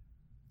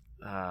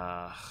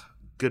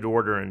good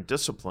order and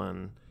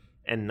discipline,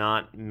 and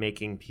not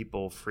making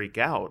people freak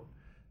out.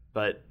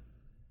 But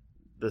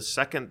the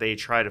second they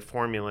try to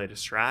formulate a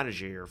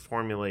strategy or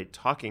formulate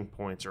talking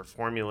points or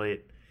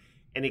formulate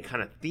any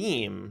kind of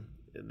theme,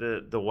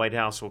 the White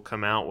House will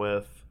come out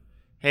with,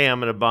 hey, I'm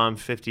going to bomb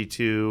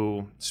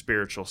 52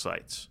 spiritual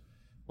sites.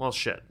 Well,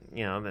 shit,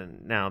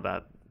 then now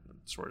that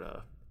sort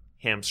of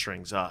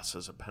hamstrings us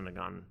as a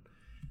Pentagon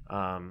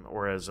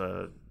or as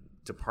a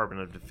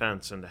Department of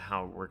Defense into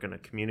how we're going to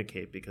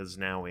communicate, because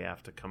now we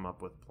have to come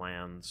up with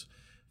plans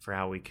for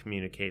how we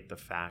communicate the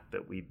fact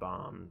that we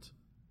bombed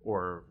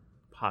or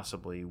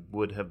possibly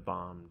would have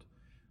bombed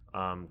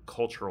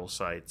cultural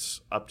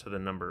sites up to the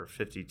number of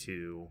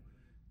 52,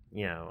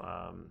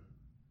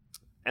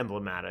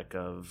 emblematic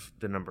of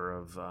the number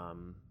of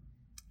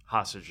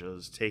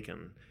hostages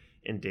taken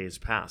in days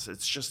past.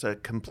 It's just a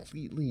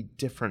completely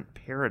different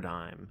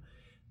paradigm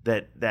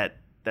that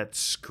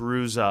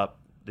screws up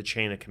the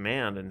chain of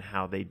command and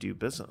how they do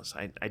business.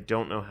 I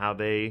don't know how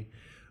they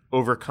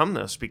overcome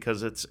this,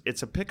 because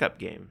it's a pickup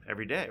game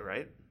every day,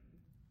 right?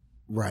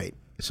 Right.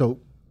 So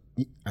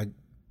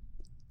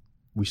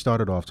we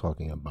started off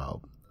talking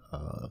about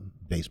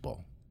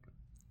baseball,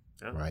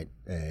 right?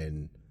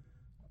 And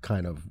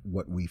kind of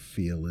what we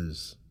feel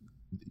is,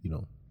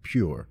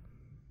 pure.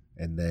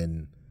 And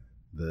then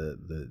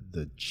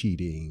the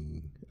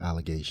cheating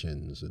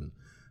allegations and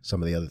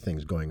some of the other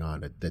things going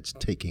on that's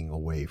taking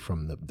away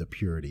from the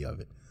purity of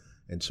it.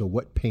 And so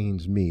what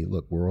pains me,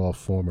 look, we're all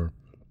former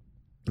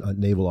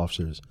naval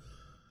officers.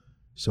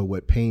 So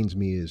what pains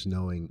me is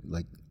knowing,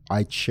 like,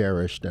 I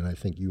cherished, and I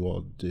think you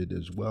all did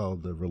as well,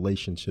 the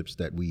relationships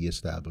that we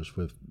established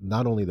with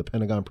not only the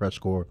Pentagon Press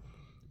Corps,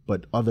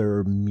 but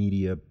other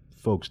media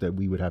folks that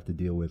we would have to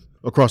deal with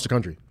across the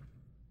country.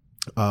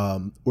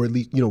 Or at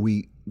least,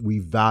 we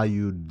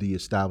valued the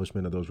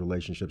establishment of those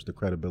relationships, the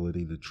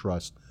credibility, the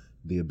trust,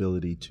 the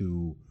ability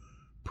to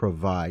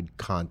provide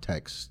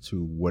context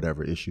to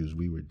whatever issues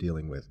we were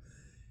dealing with.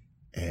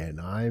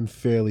 And I'm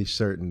fairly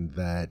certain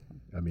that,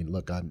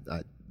 look,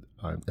 it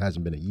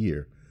hasn't been a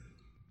year,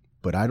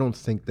 but I don't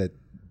think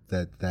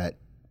that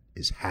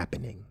is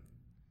happening.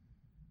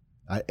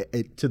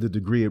 To the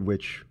degree at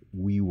which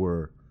we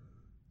were,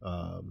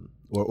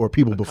 or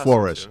people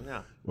before us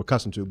were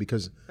accustomed to,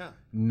 because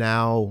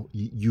now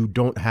you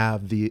don't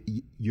have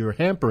you're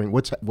hampering,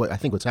 what I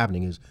think what's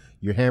happening is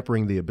you're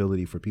hampering the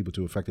ability for people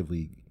to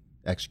effectively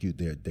execute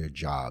their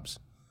jobs.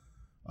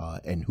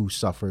 And who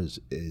suffers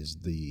is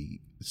the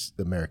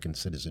American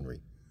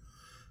citizenry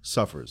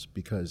suffers,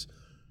 because,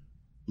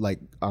 like,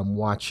 I'm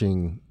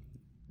watching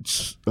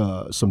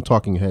some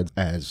talking heads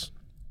as,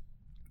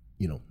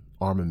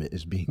 armament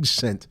is being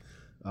sent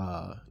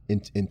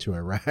into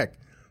Iraq.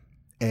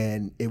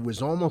 And it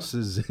was almost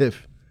as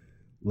if,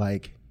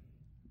 like,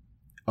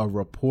 a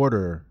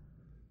reporter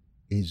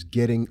is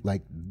getting,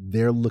 like,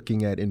 they're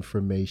looking at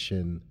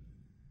information,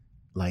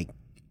 like,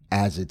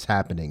 as it's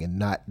happening, and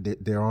not,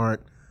 there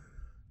aren't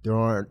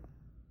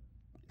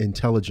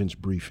intelligence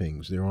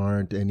briefings. There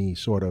aren't any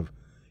sort of,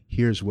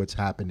 here's what's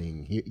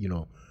happening here,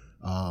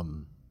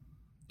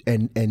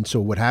 and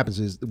so what happens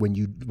is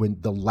when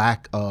the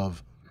lack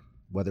of,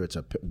 whether it's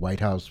a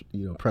White House,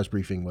 press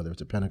briefing, whether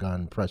it's a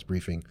Pentagon press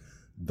briefing,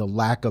 the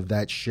lack of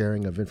that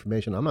sharing of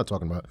information. I'm not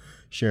talking about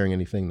sharing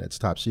anything that's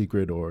top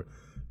secret or,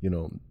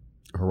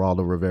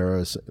 Geraldo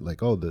Rivera's like,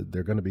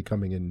 they're going to be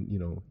coming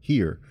in,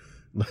 here,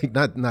 like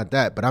not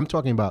that, but I'm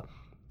talking about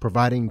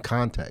providing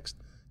context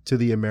to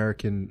the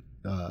American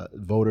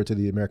voter, to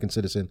the American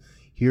citizen.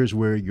 Here's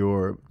where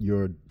your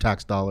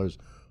tax dollars,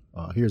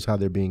 here's how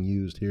they're being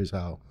used. Here's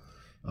how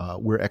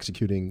we're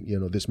executing,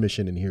 this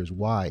mission, and here's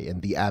why.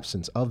 And the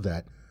absence of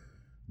that,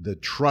 the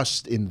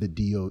trust in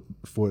the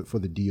for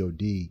the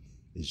DOD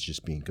is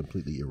just being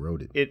completely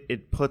eroded.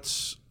 It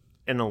puts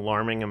an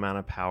alarming amount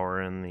of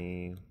power in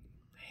the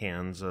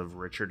hands of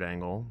Richard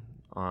Engel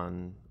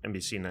on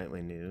NBC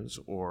Nightly News,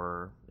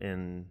 or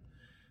in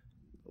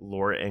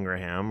Laura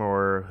Ingraham,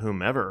 or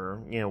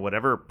whomever,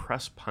 whatever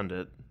press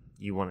pundit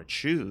you want to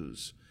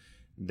choose.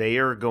 They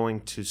are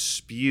going to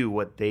spew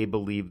what they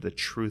believe the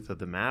truth of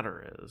the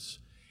matter is.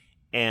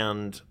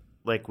 And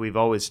like we've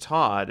always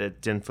taught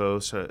at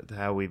DINFOS,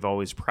 how we've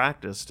always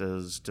practiced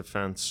as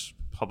defense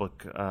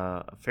public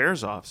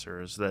affairs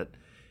officers, that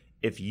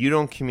if you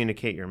don't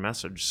communicate your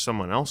message,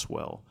 someone else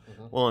will.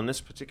 Mm-hmm. Well, in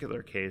this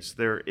particular case,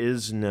 there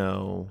is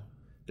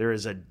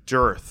a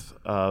dearth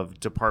of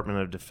Department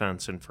of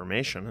Defense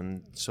information.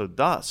 And so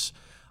thus,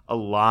 a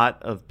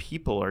lot of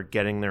people are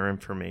getting their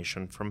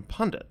information from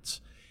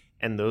pundits.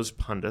 And those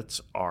pundits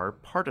are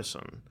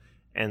partisan.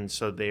 And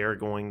so they are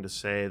going to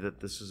say that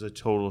this is a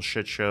total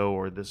shit show,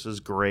 or this is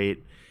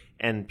great.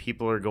 And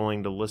people are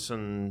going to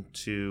listen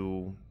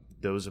to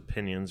those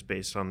opinions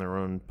based on their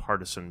own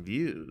partisan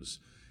views.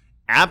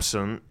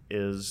 Absent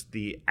is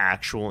the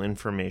actual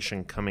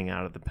information coming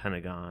out of the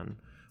Pentagon,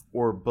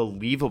 or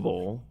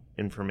believable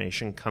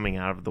information coming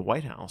out of the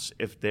White House.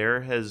 If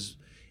there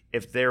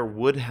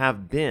would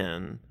have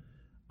been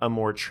a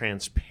more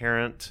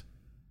transparent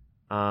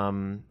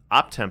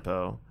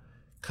op-tempo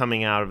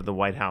coming out of the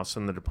White House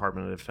and the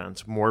Department of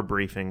Defense, more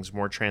briefings,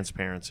 more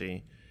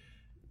transparency,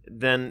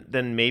 then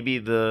maybe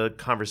the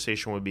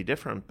conversation would be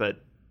different.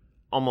 But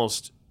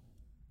almost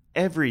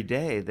every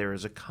day there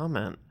is a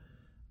comment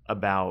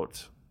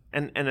about,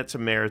 and it's a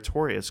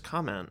meritorious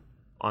comment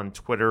on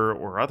Twitter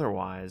or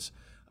otherwise,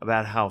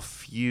 about how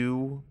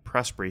few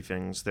press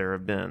briefings there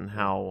have been,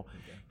 how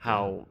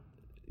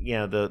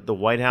the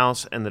White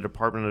House and the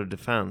Department of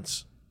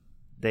Defense,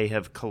 they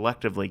have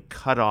collectively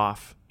cut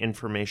off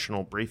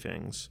informational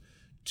briefings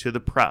to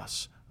the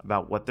press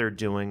about what they're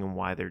doing and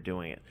why they're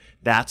doing it.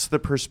 That's the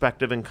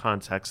perspective and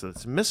context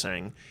that's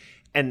missing,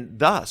 and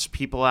thus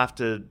people have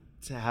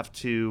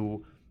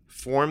to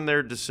form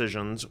their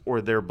decisions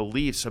or their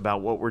beliefs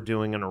about what we're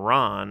doing in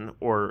Iran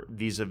or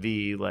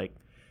vis-a-vis like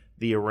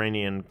the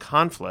Iranian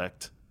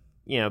conflict,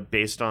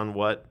 based on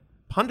what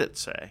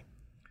pundits say.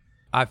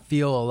 I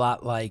feel a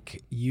lot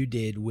like you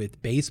did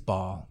with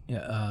baseball,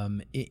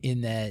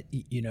 in that,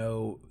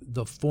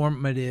 the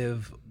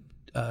formative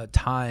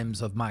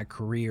times of my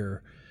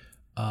career,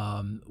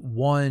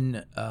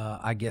 one,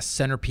 I guess,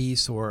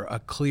 centerpiece or a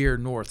clear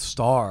North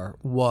Star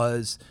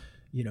was,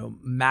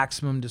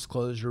 maximum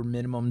disclosure,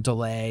 minimum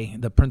delay,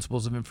 the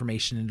principles of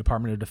information in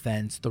Department of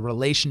Defense, the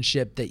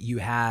relationship that you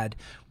had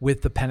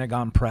with the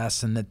Pentagon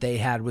press and that they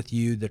had with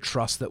you, the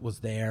trust that was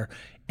there.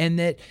 And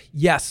that,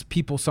 yes,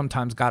 people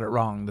sometimes got it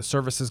wrong. The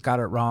services got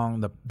it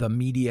wrong. The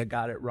media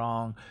got it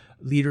wrong.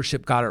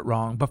 Leadership got it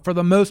wrong. But for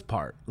the most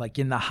part, like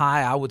in the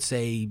high, I would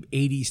say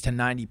 80s to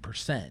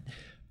 90%,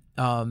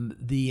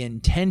 the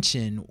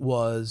intention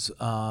was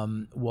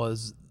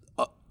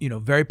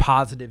very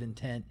positive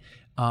intent,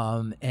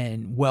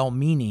 and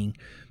well-meaning.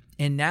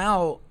 And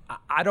now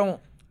I don't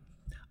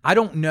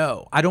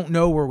know. I don't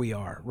know where we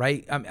are,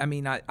 right?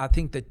 I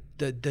think that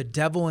the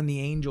devil and the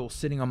angel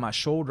sitting on my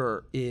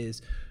shoulder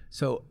is,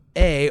 so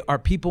A, are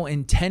people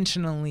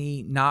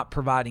intentionally not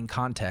providing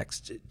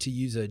context, to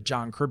use a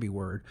John Kirby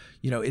word?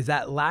 Is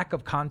that lack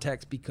of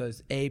context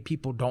because A,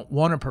 people don't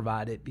want to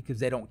provide it because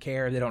they don't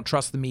care, they don't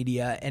trust the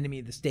media, enemy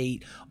of the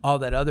state, all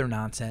that other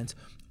nonsense?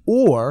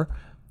 Or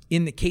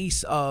in the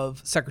case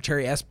of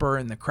Secretary Esper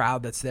and the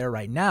crowd that's there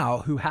right now,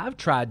 who have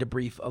tried to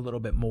brief a little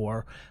bit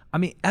more,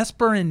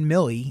 Esper and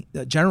Milley,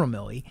 General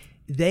Milley,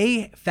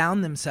 they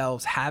found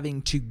themselves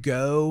having to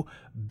go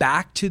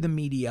back to the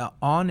media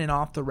on and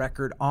off the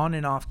record, on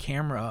and off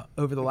camera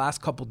over the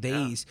last couple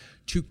days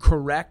to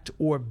correct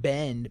or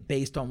bend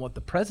based on what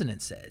the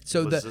president said.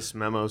 So was this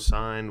memo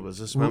signed? Was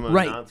this memo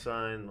not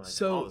signed? Like,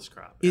 so all this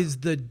crap. Is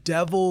the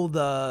devil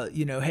the,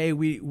 hey,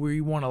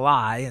 we want to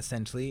lie,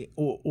 essentially,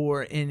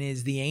 and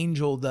is the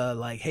angel the,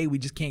 like, hey, we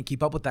just can't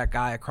keep up with that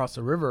guy across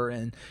the river,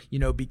 and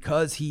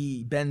because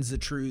he bends the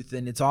truth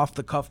and it's off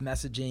the cuff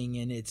messaging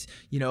and it's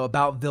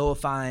about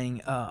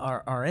vilifying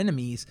our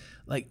enemies,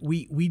 like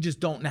we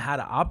just don't know how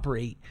to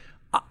operate.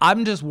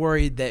 I'm just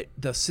worried that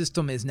the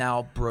system is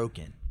now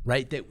broken,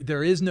 right? That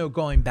there is no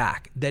going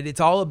back, that it's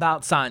all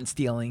about sign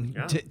stealing,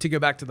 to go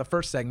back to the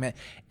first segment,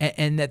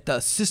 and that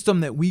the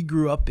system that we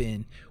grew up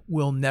in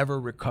will never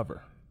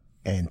recover.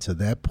 And to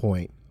that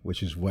point,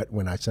 which is what,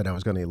 when I said I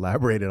was going to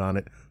elaborate on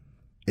it,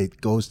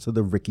 it goes to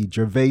the Ricky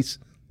Gervais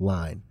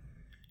line.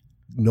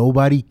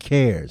 Nobody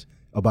cares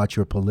about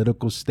your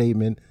political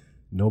statement.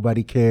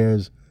 Nobody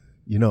cares,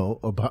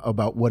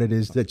 about what it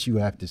is that you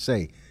have to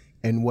say.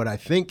 And what I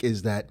think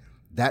is that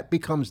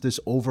becomes this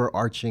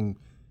overarching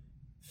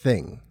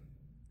thing,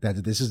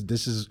 that this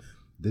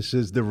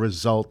is the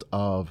result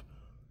of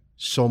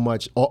so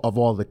much of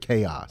all the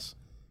chaos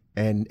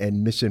and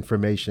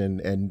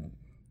misinformation and,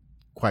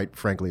 quite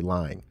frankly,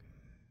 lying,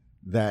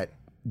 that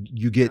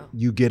you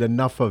get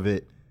enough of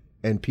it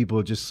and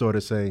people just sort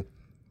of say,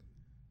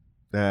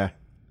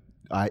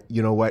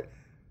 you know what,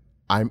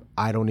 I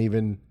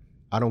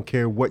don't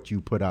care what you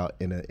put out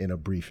in a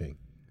briefing.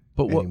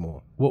 But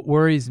what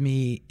worries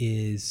me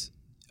is,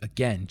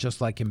 again,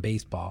 just like in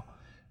baseball,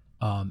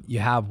 you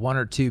have one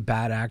or two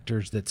bad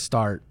actors that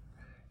start,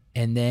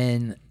 and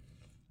then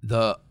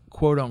the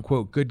quote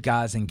unquote good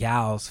guys and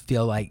gals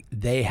feel like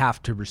they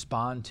have to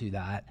respond to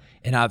that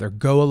and either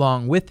go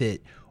along with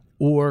it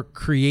or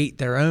create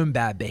their own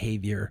bad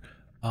behavior.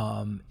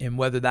 And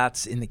whether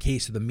that's in the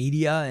case of the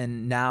media,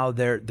 and now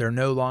they're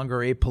no longer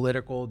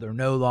apolitical, they're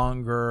no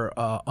longer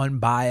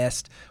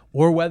unbiased,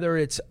 or whether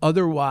it's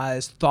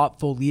otherwise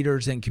thoughtful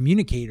leaders and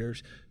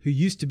communicators who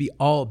used to be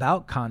all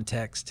about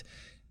context,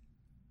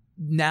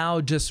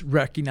 now just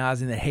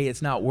recognizing that, hey,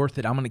 it's not worth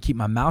it, I'm going to keep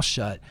my mouth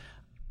shut.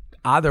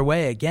 Either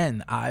way,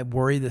 again, I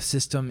worry the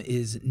system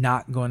is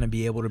not going to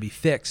be able to be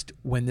fixed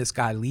when this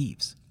guy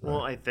leaves.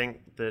 Well, I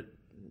think that,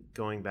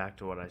 going back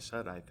to what I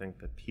said, I think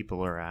that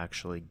people are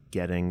actually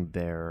getting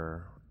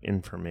their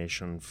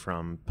information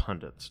from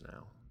pundits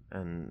now.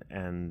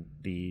 And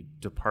the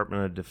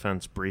Department of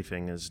Defense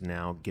briefing is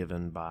now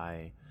given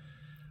by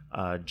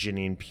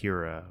Jeanine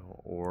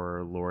Pirro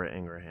or Laura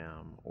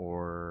Ingraham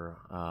or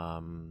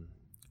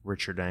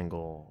Richard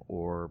Engel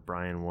or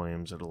Brian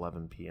Williams at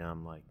 11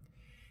 p.m. Like,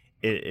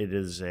 it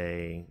is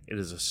a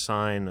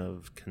sign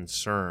of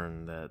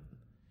concern that,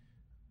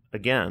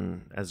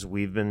 again, as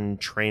we've been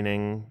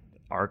training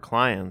our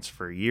clients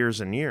for years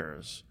and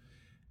years,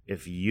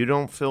 if you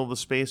don't fill the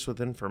space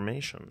with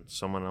information,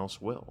 someone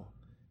else will.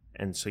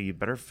 And so you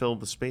better fill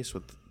the space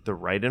with the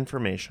right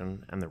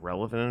information and the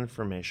relevant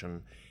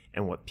information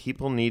and what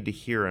people need to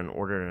hear in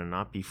order to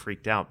not be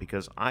freaked out.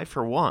 Because I,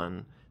 for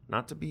one,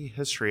 not to be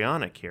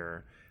histrionic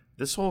here,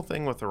 this whole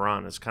thing with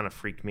Iran has kind of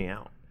freaked me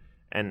out.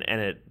 And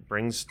it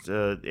brings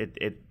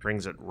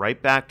it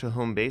right back to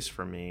home base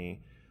for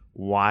me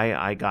why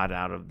I got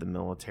out of the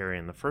military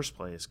in the first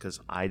place,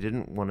 because I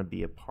didn't want to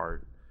be a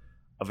part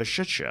of a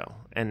shit show.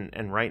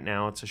 And right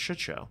now it's a shit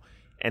show.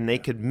 And they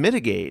could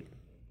mitigate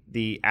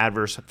the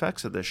adverse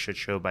effects of this shit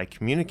show by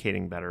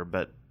communicating better,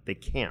 but they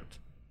can't.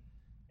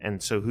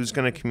 And so who's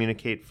going to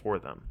communicate for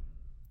them?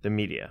 The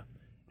media.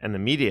 And the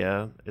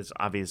media is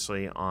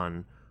obviously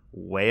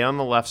way on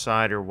the left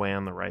side or way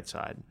on the right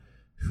side.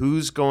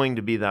 Who's going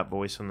to be that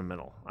voice in the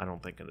middle? I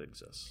don't think it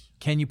exists.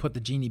 Can you put the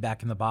genie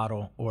back in the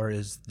bottle, or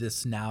is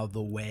this now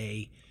the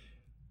way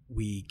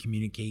we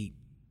communicate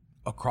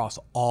across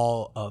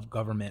all of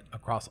government,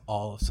 across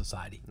all of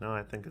society? No,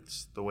 I think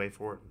it's the way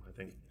forward. I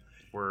think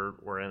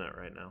we're in it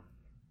right now.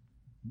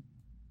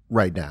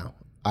 Right now,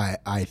 I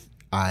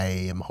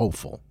am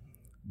hopeful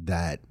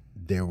that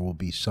there will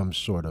be some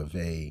sort of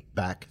a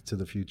back to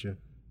the future.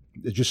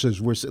 It just says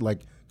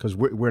because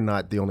we're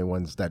not the only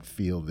ones that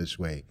feel this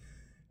way.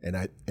 And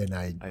I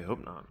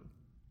hope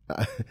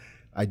not.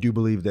 I do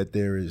believe that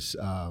there is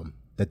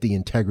that the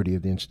integrity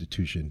of the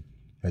institution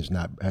has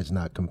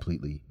not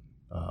completely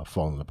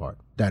fallen apart.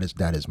 That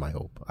is my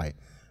hope.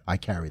 I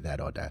carry that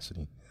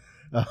audacity.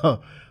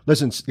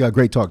 Listen,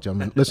 great talk,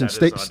 gentlemen. Listen,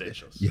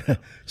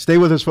 stay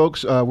with us,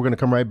 folks. We're going to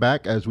come right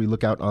back as we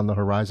look out on the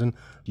horizon.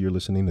 You're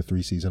listening to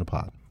 3 C's in a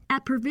Pod.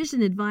 At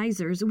Provision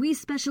Advisors, we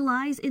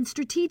specialize in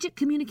strategic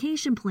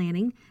communication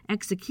planning,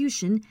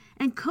 execution,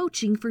 and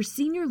coaching for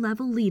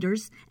senior-level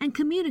leaders and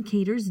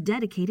communicators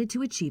dedicated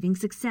to achieving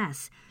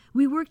success.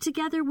 We work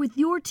together with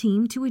your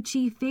team to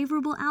achieve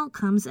favorable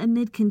outcomes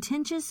amid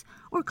contentious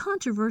or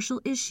controversial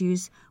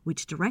issues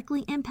which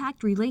directly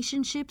impact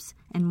relationships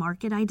and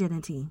market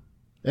identity.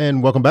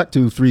 And welcome back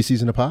to 3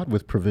 C's in a Pod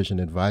with Provision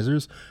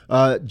Advisors.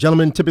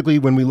 Gentlemen, typically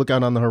when we look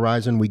out on the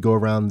horizon, we go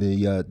around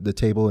the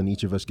table and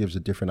each of us gives a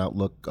different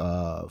outlook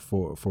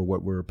for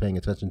what we're paying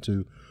attention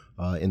to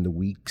in the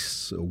week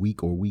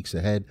or weeks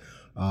ahead.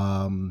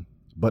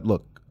 But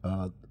look,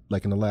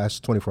 like in the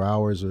last 24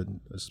 hours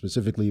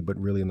specifically,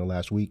 but really in the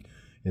last week,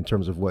 in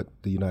terms of what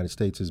the United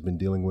States has been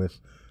dealing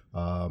with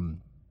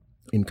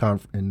in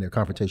their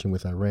confrontation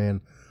with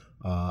Iran,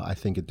 I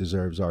think it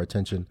deserves our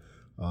attention.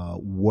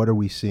 What are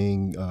we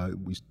seeing?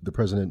 The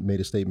president made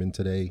a statement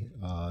today,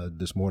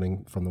 this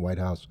morning from the White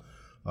House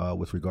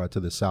with regard to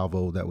the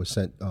salvo that was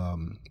sent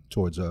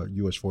towards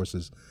U.S.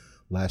 forces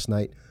last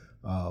night.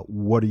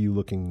 What are you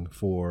looking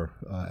for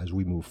as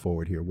we move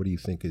forward here? What do you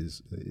think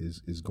is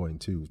going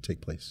to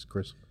take place,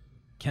 Chris?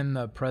 Can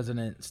the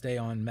president stay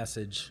on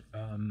message?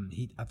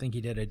 I think he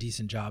did a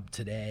decent job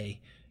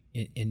today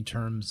in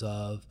terms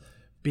of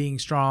being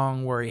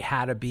strong where he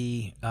had to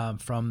be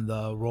from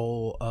the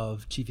role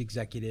of chief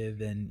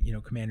executive and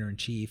commander in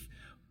chief.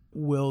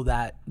 Will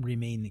that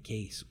remain the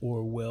case,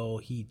 or will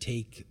he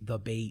take the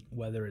bait,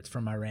 whether it's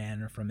from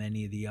Iran or from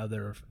any of the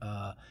other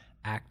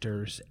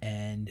actors,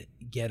 and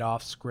get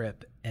off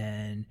script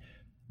and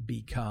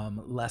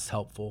become less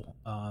helpful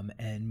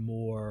and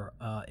more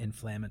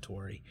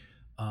inflammatory?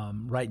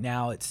 Right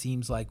now, it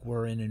seems like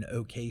we're in an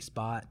okay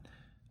spot.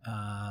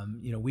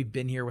 We've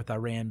been here with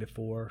Iran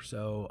before,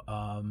 so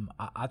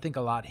I think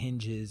a lot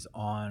hinges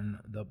on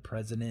the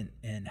president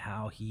and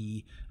how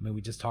we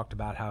just talked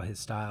about how his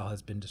style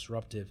has been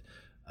disruptive.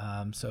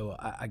 So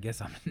I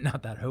guess I'm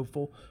not that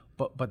hopeful,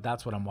 but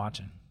that's what I'm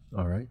watching.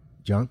 All right.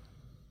 John?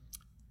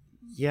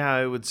 Yeah,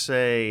 I would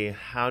say,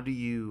 how do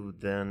you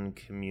then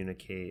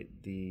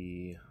communicate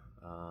the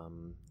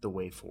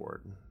way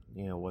forward?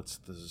 What's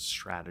the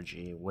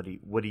strategy? What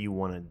do you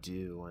want to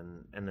do?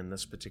 And in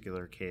this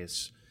particular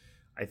case,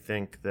 I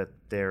think that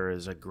there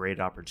is a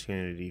great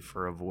opportunity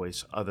for a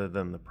voice other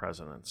than the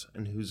president's.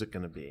 And who's it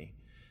going to be?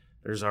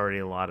 There's already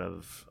a lot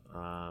of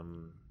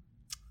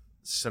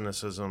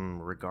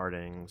cynicism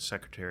regarding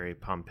Secretary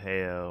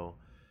Pompeo.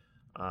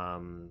 A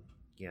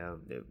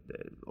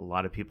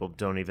lot of people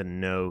don't even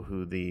know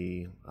who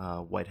the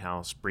White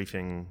House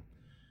briefing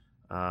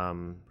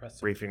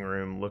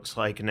room looks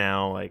like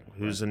now. Like,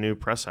 who's the new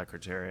press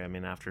secretary?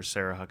 After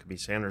Sarah Huckabee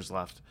Sanders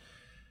left.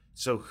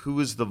 So who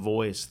is the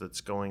voice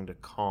that's going to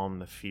calm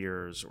the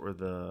fears or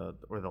the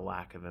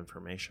lack of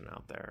information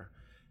out there?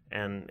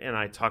 And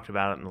I talked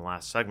about it in the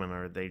last segment.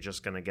 Are they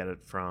just going to get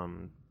it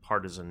from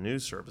partisan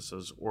news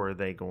services, or are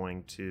they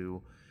going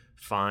to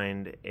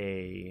find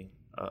a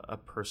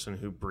person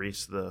who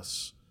briefs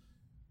this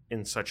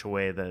in such a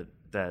way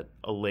that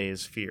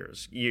allays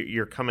fears?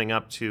 You're coming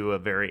up to a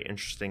very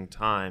interesting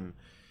time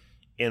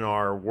in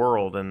our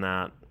world in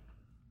that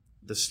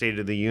the State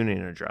of the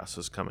Union address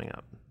is coming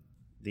up.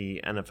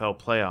 The NFL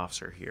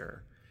playoffs are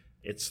here.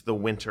 It's the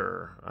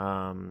winter,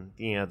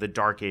 the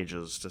dark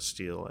ages, to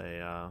steal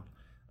a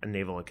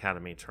Naval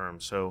Academy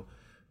term. So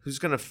who's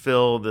going to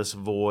fill this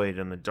void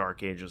in the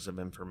dark ages of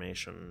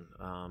information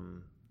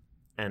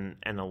and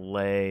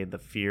allay the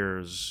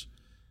fears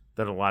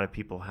that a lot of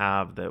people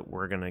have that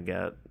we're going to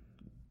get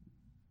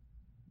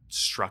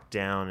struck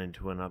down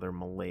into another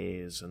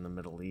malaise in the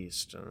Middle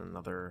East and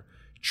another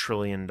 $1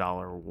 trillion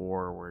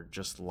war where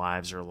just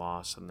lives are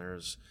lost and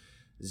there's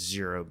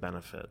zero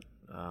benefit.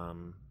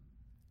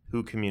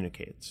 Who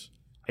communicates?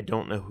 I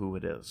don't know who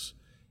it is.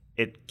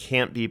 It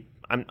can't be.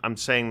 I'm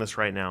saying this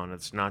right now, and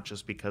it's not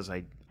just because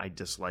I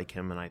dislike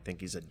him and I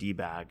think he's a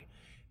D-bag,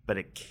 but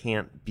it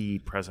can't be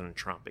President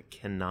Trump. It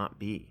cannot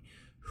be.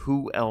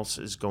 Who else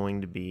is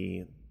going to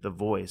be the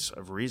voice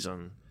of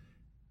reason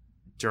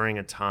during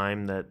a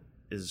time that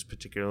is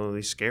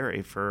particularly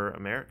scary for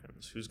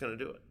Americans? Who's going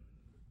to do it?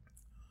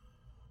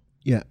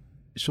 Yeah.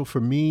 So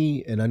for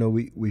me, and I know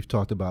we've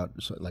talked about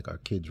like our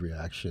kids'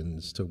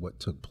 reactions to what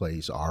took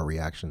place, our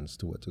reactions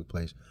to what took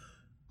place.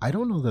 I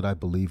don't know that I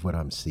believe what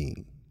I'm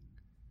seeing.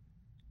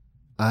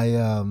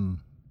 How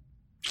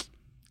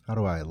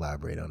do I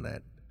elaborate on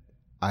that?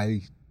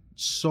 I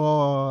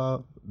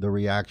saw the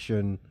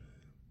reaction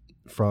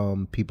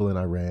from people in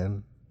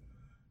Iran,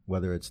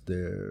 whether it's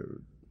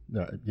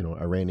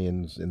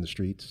Iranians in the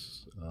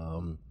streets,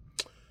 and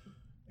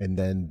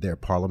then their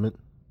parliament.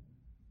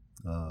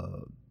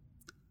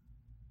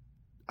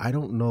 I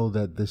don't know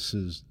that this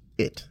is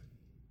it.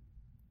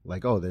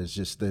 Like, oh, there's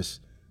just this,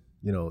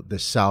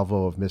 this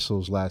salvo of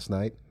missiles last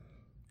night,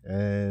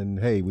 and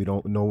hey, we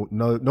don't know.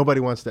 No, nobody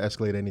wants to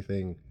escalate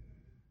anything,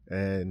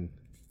 and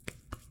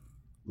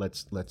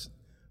let's.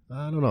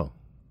 I don't know.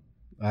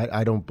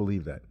 I don't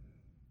believe that,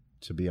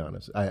 to be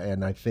honest.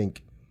 I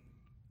think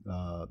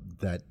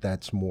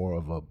that's more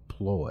of a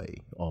ploy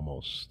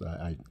almost.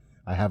 I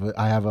have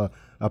a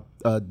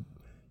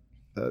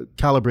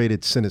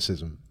calibrated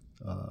cynicism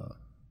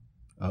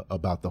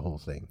about the whole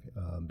thing,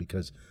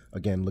 because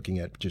again, looking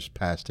at just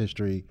past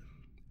history,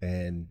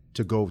 and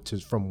to go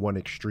from one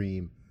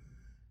extreme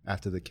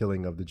after the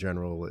killing of the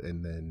general,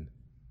 and then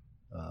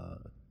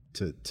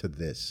to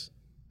this,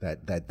 I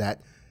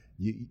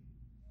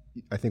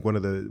think one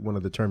of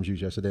the terms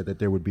used yesterday, that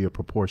there would be a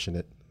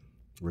proportionate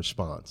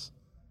response,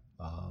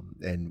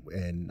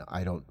 and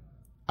I don't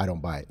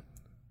buy it.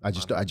 I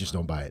just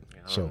don't buy it.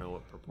 I don't know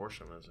what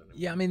proportion is anymore.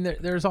 Yeah, I mean,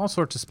 there's all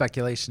sorts of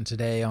speculation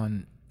today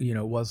on,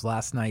 was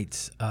last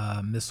night's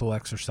missile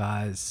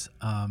exercise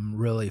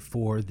really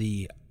for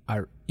the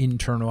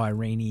internal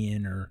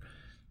Iranian or,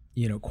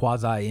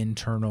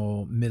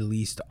 quasi-internal Middle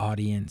East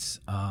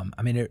audience.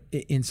 I mean,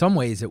 in some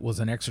ways, it was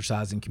an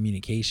exercise in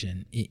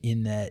communication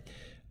in that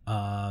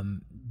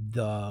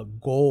the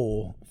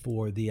goal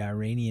for the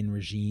Iranian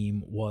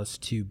regime was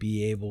to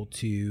be able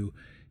to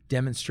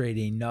demonstrate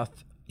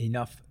enough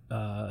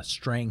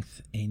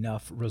strength,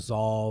 enough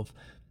resolve,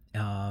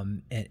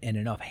 and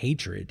enough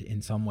hatred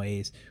in some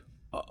ways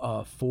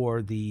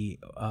for the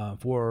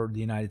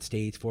United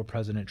States, for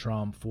President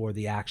Trump, for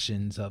the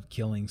actions of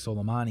killing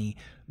Soleimani,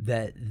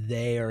 that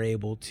they are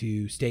able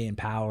to stay in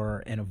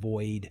power and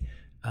avoid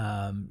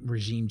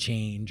regime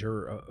change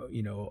or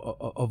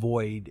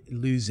avoid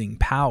losing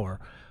power.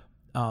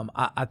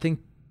 I think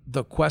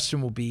the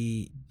question will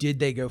be, did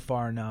they go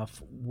far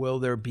enough? Will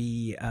there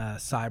be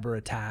cyber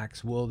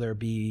attacks? Will there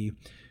be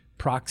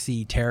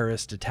proxy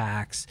terrorist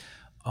attacks?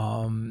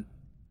 And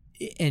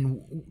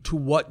to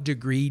what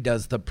degree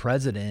does the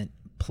president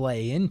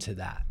play into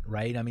that,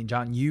 right? I mean,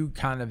 John, you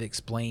kind of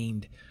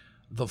explained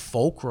the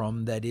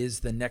fulcrum that is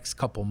the next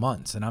couple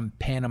months, and I'm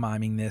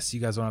pantomiming this.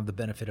 You guys don't have the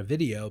benefit of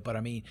video, but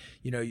I mean,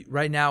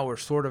 right now we're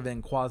sort of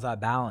in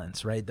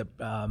quasi-balance, right?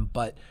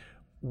 But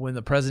when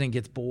the president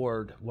gets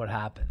bored, what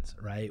happens,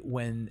 right?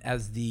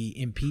 As the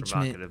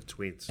impeachment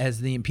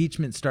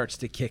starts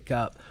to kick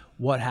up,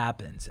 what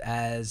happens?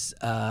 As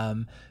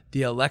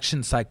the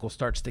election cycle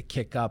starts to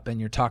kick up, and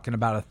you're talking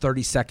about a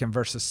 30-second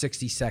versus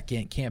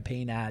 60-second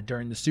campaign ad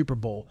during the Super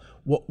Bowl,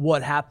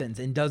 what happens?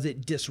 And does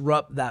it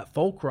disrupt that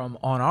fulcrum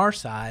on our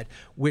side,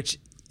 which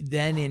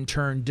then in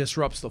turn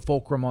disrupts the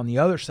fulcrum on the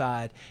other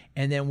side,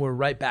 and then we're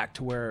right back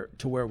to where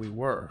we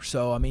were?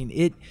 So I mean,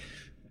 it's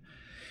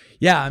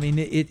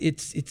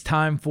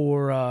time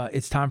for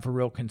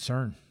real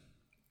concern.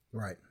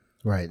 Right.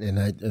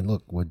 And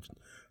look,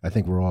 I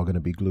think we're all going to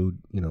be glued,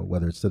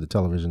 whether it's to the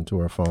television, to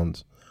our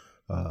phones,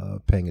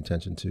 paying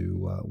attention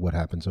to what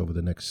happens over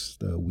the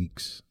next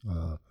weeks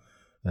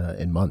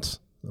and months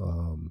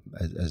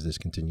as this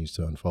continues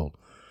to unfold.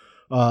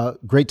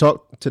 Great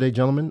talk today,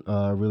 gentlemen.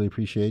 Really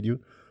appreciate you.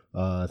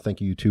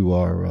 Thank you to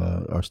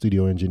our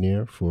studio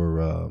engineer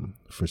for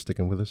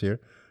sticking with us here.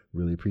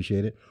 Really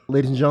appreciate it.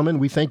 Ladies and gentlemen,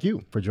 we thank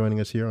you for joining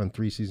us here on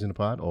 3 Seasons of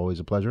Pod. Always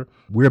a pleasure.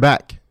 We're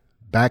back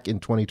in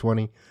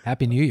 2020.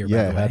 Happy New Year,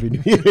 by the way. Happy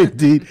New Year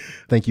indeed.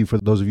 Thank you for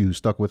those of you who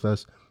stuck with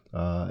us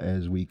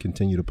as we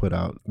continue to put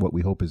out what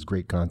we hope is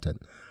great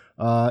content.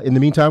 In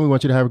the meantime, we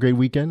want you to have a great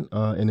weekend.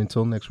 And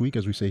until next week,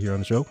 as we say here on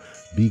the show,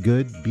 be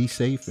good, be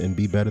safe, and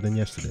be better than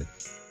yesterday.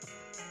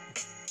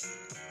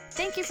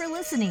 Thank you for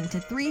listening to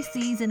 3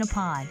 C's in a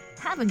Pod.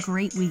 Have a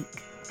great week.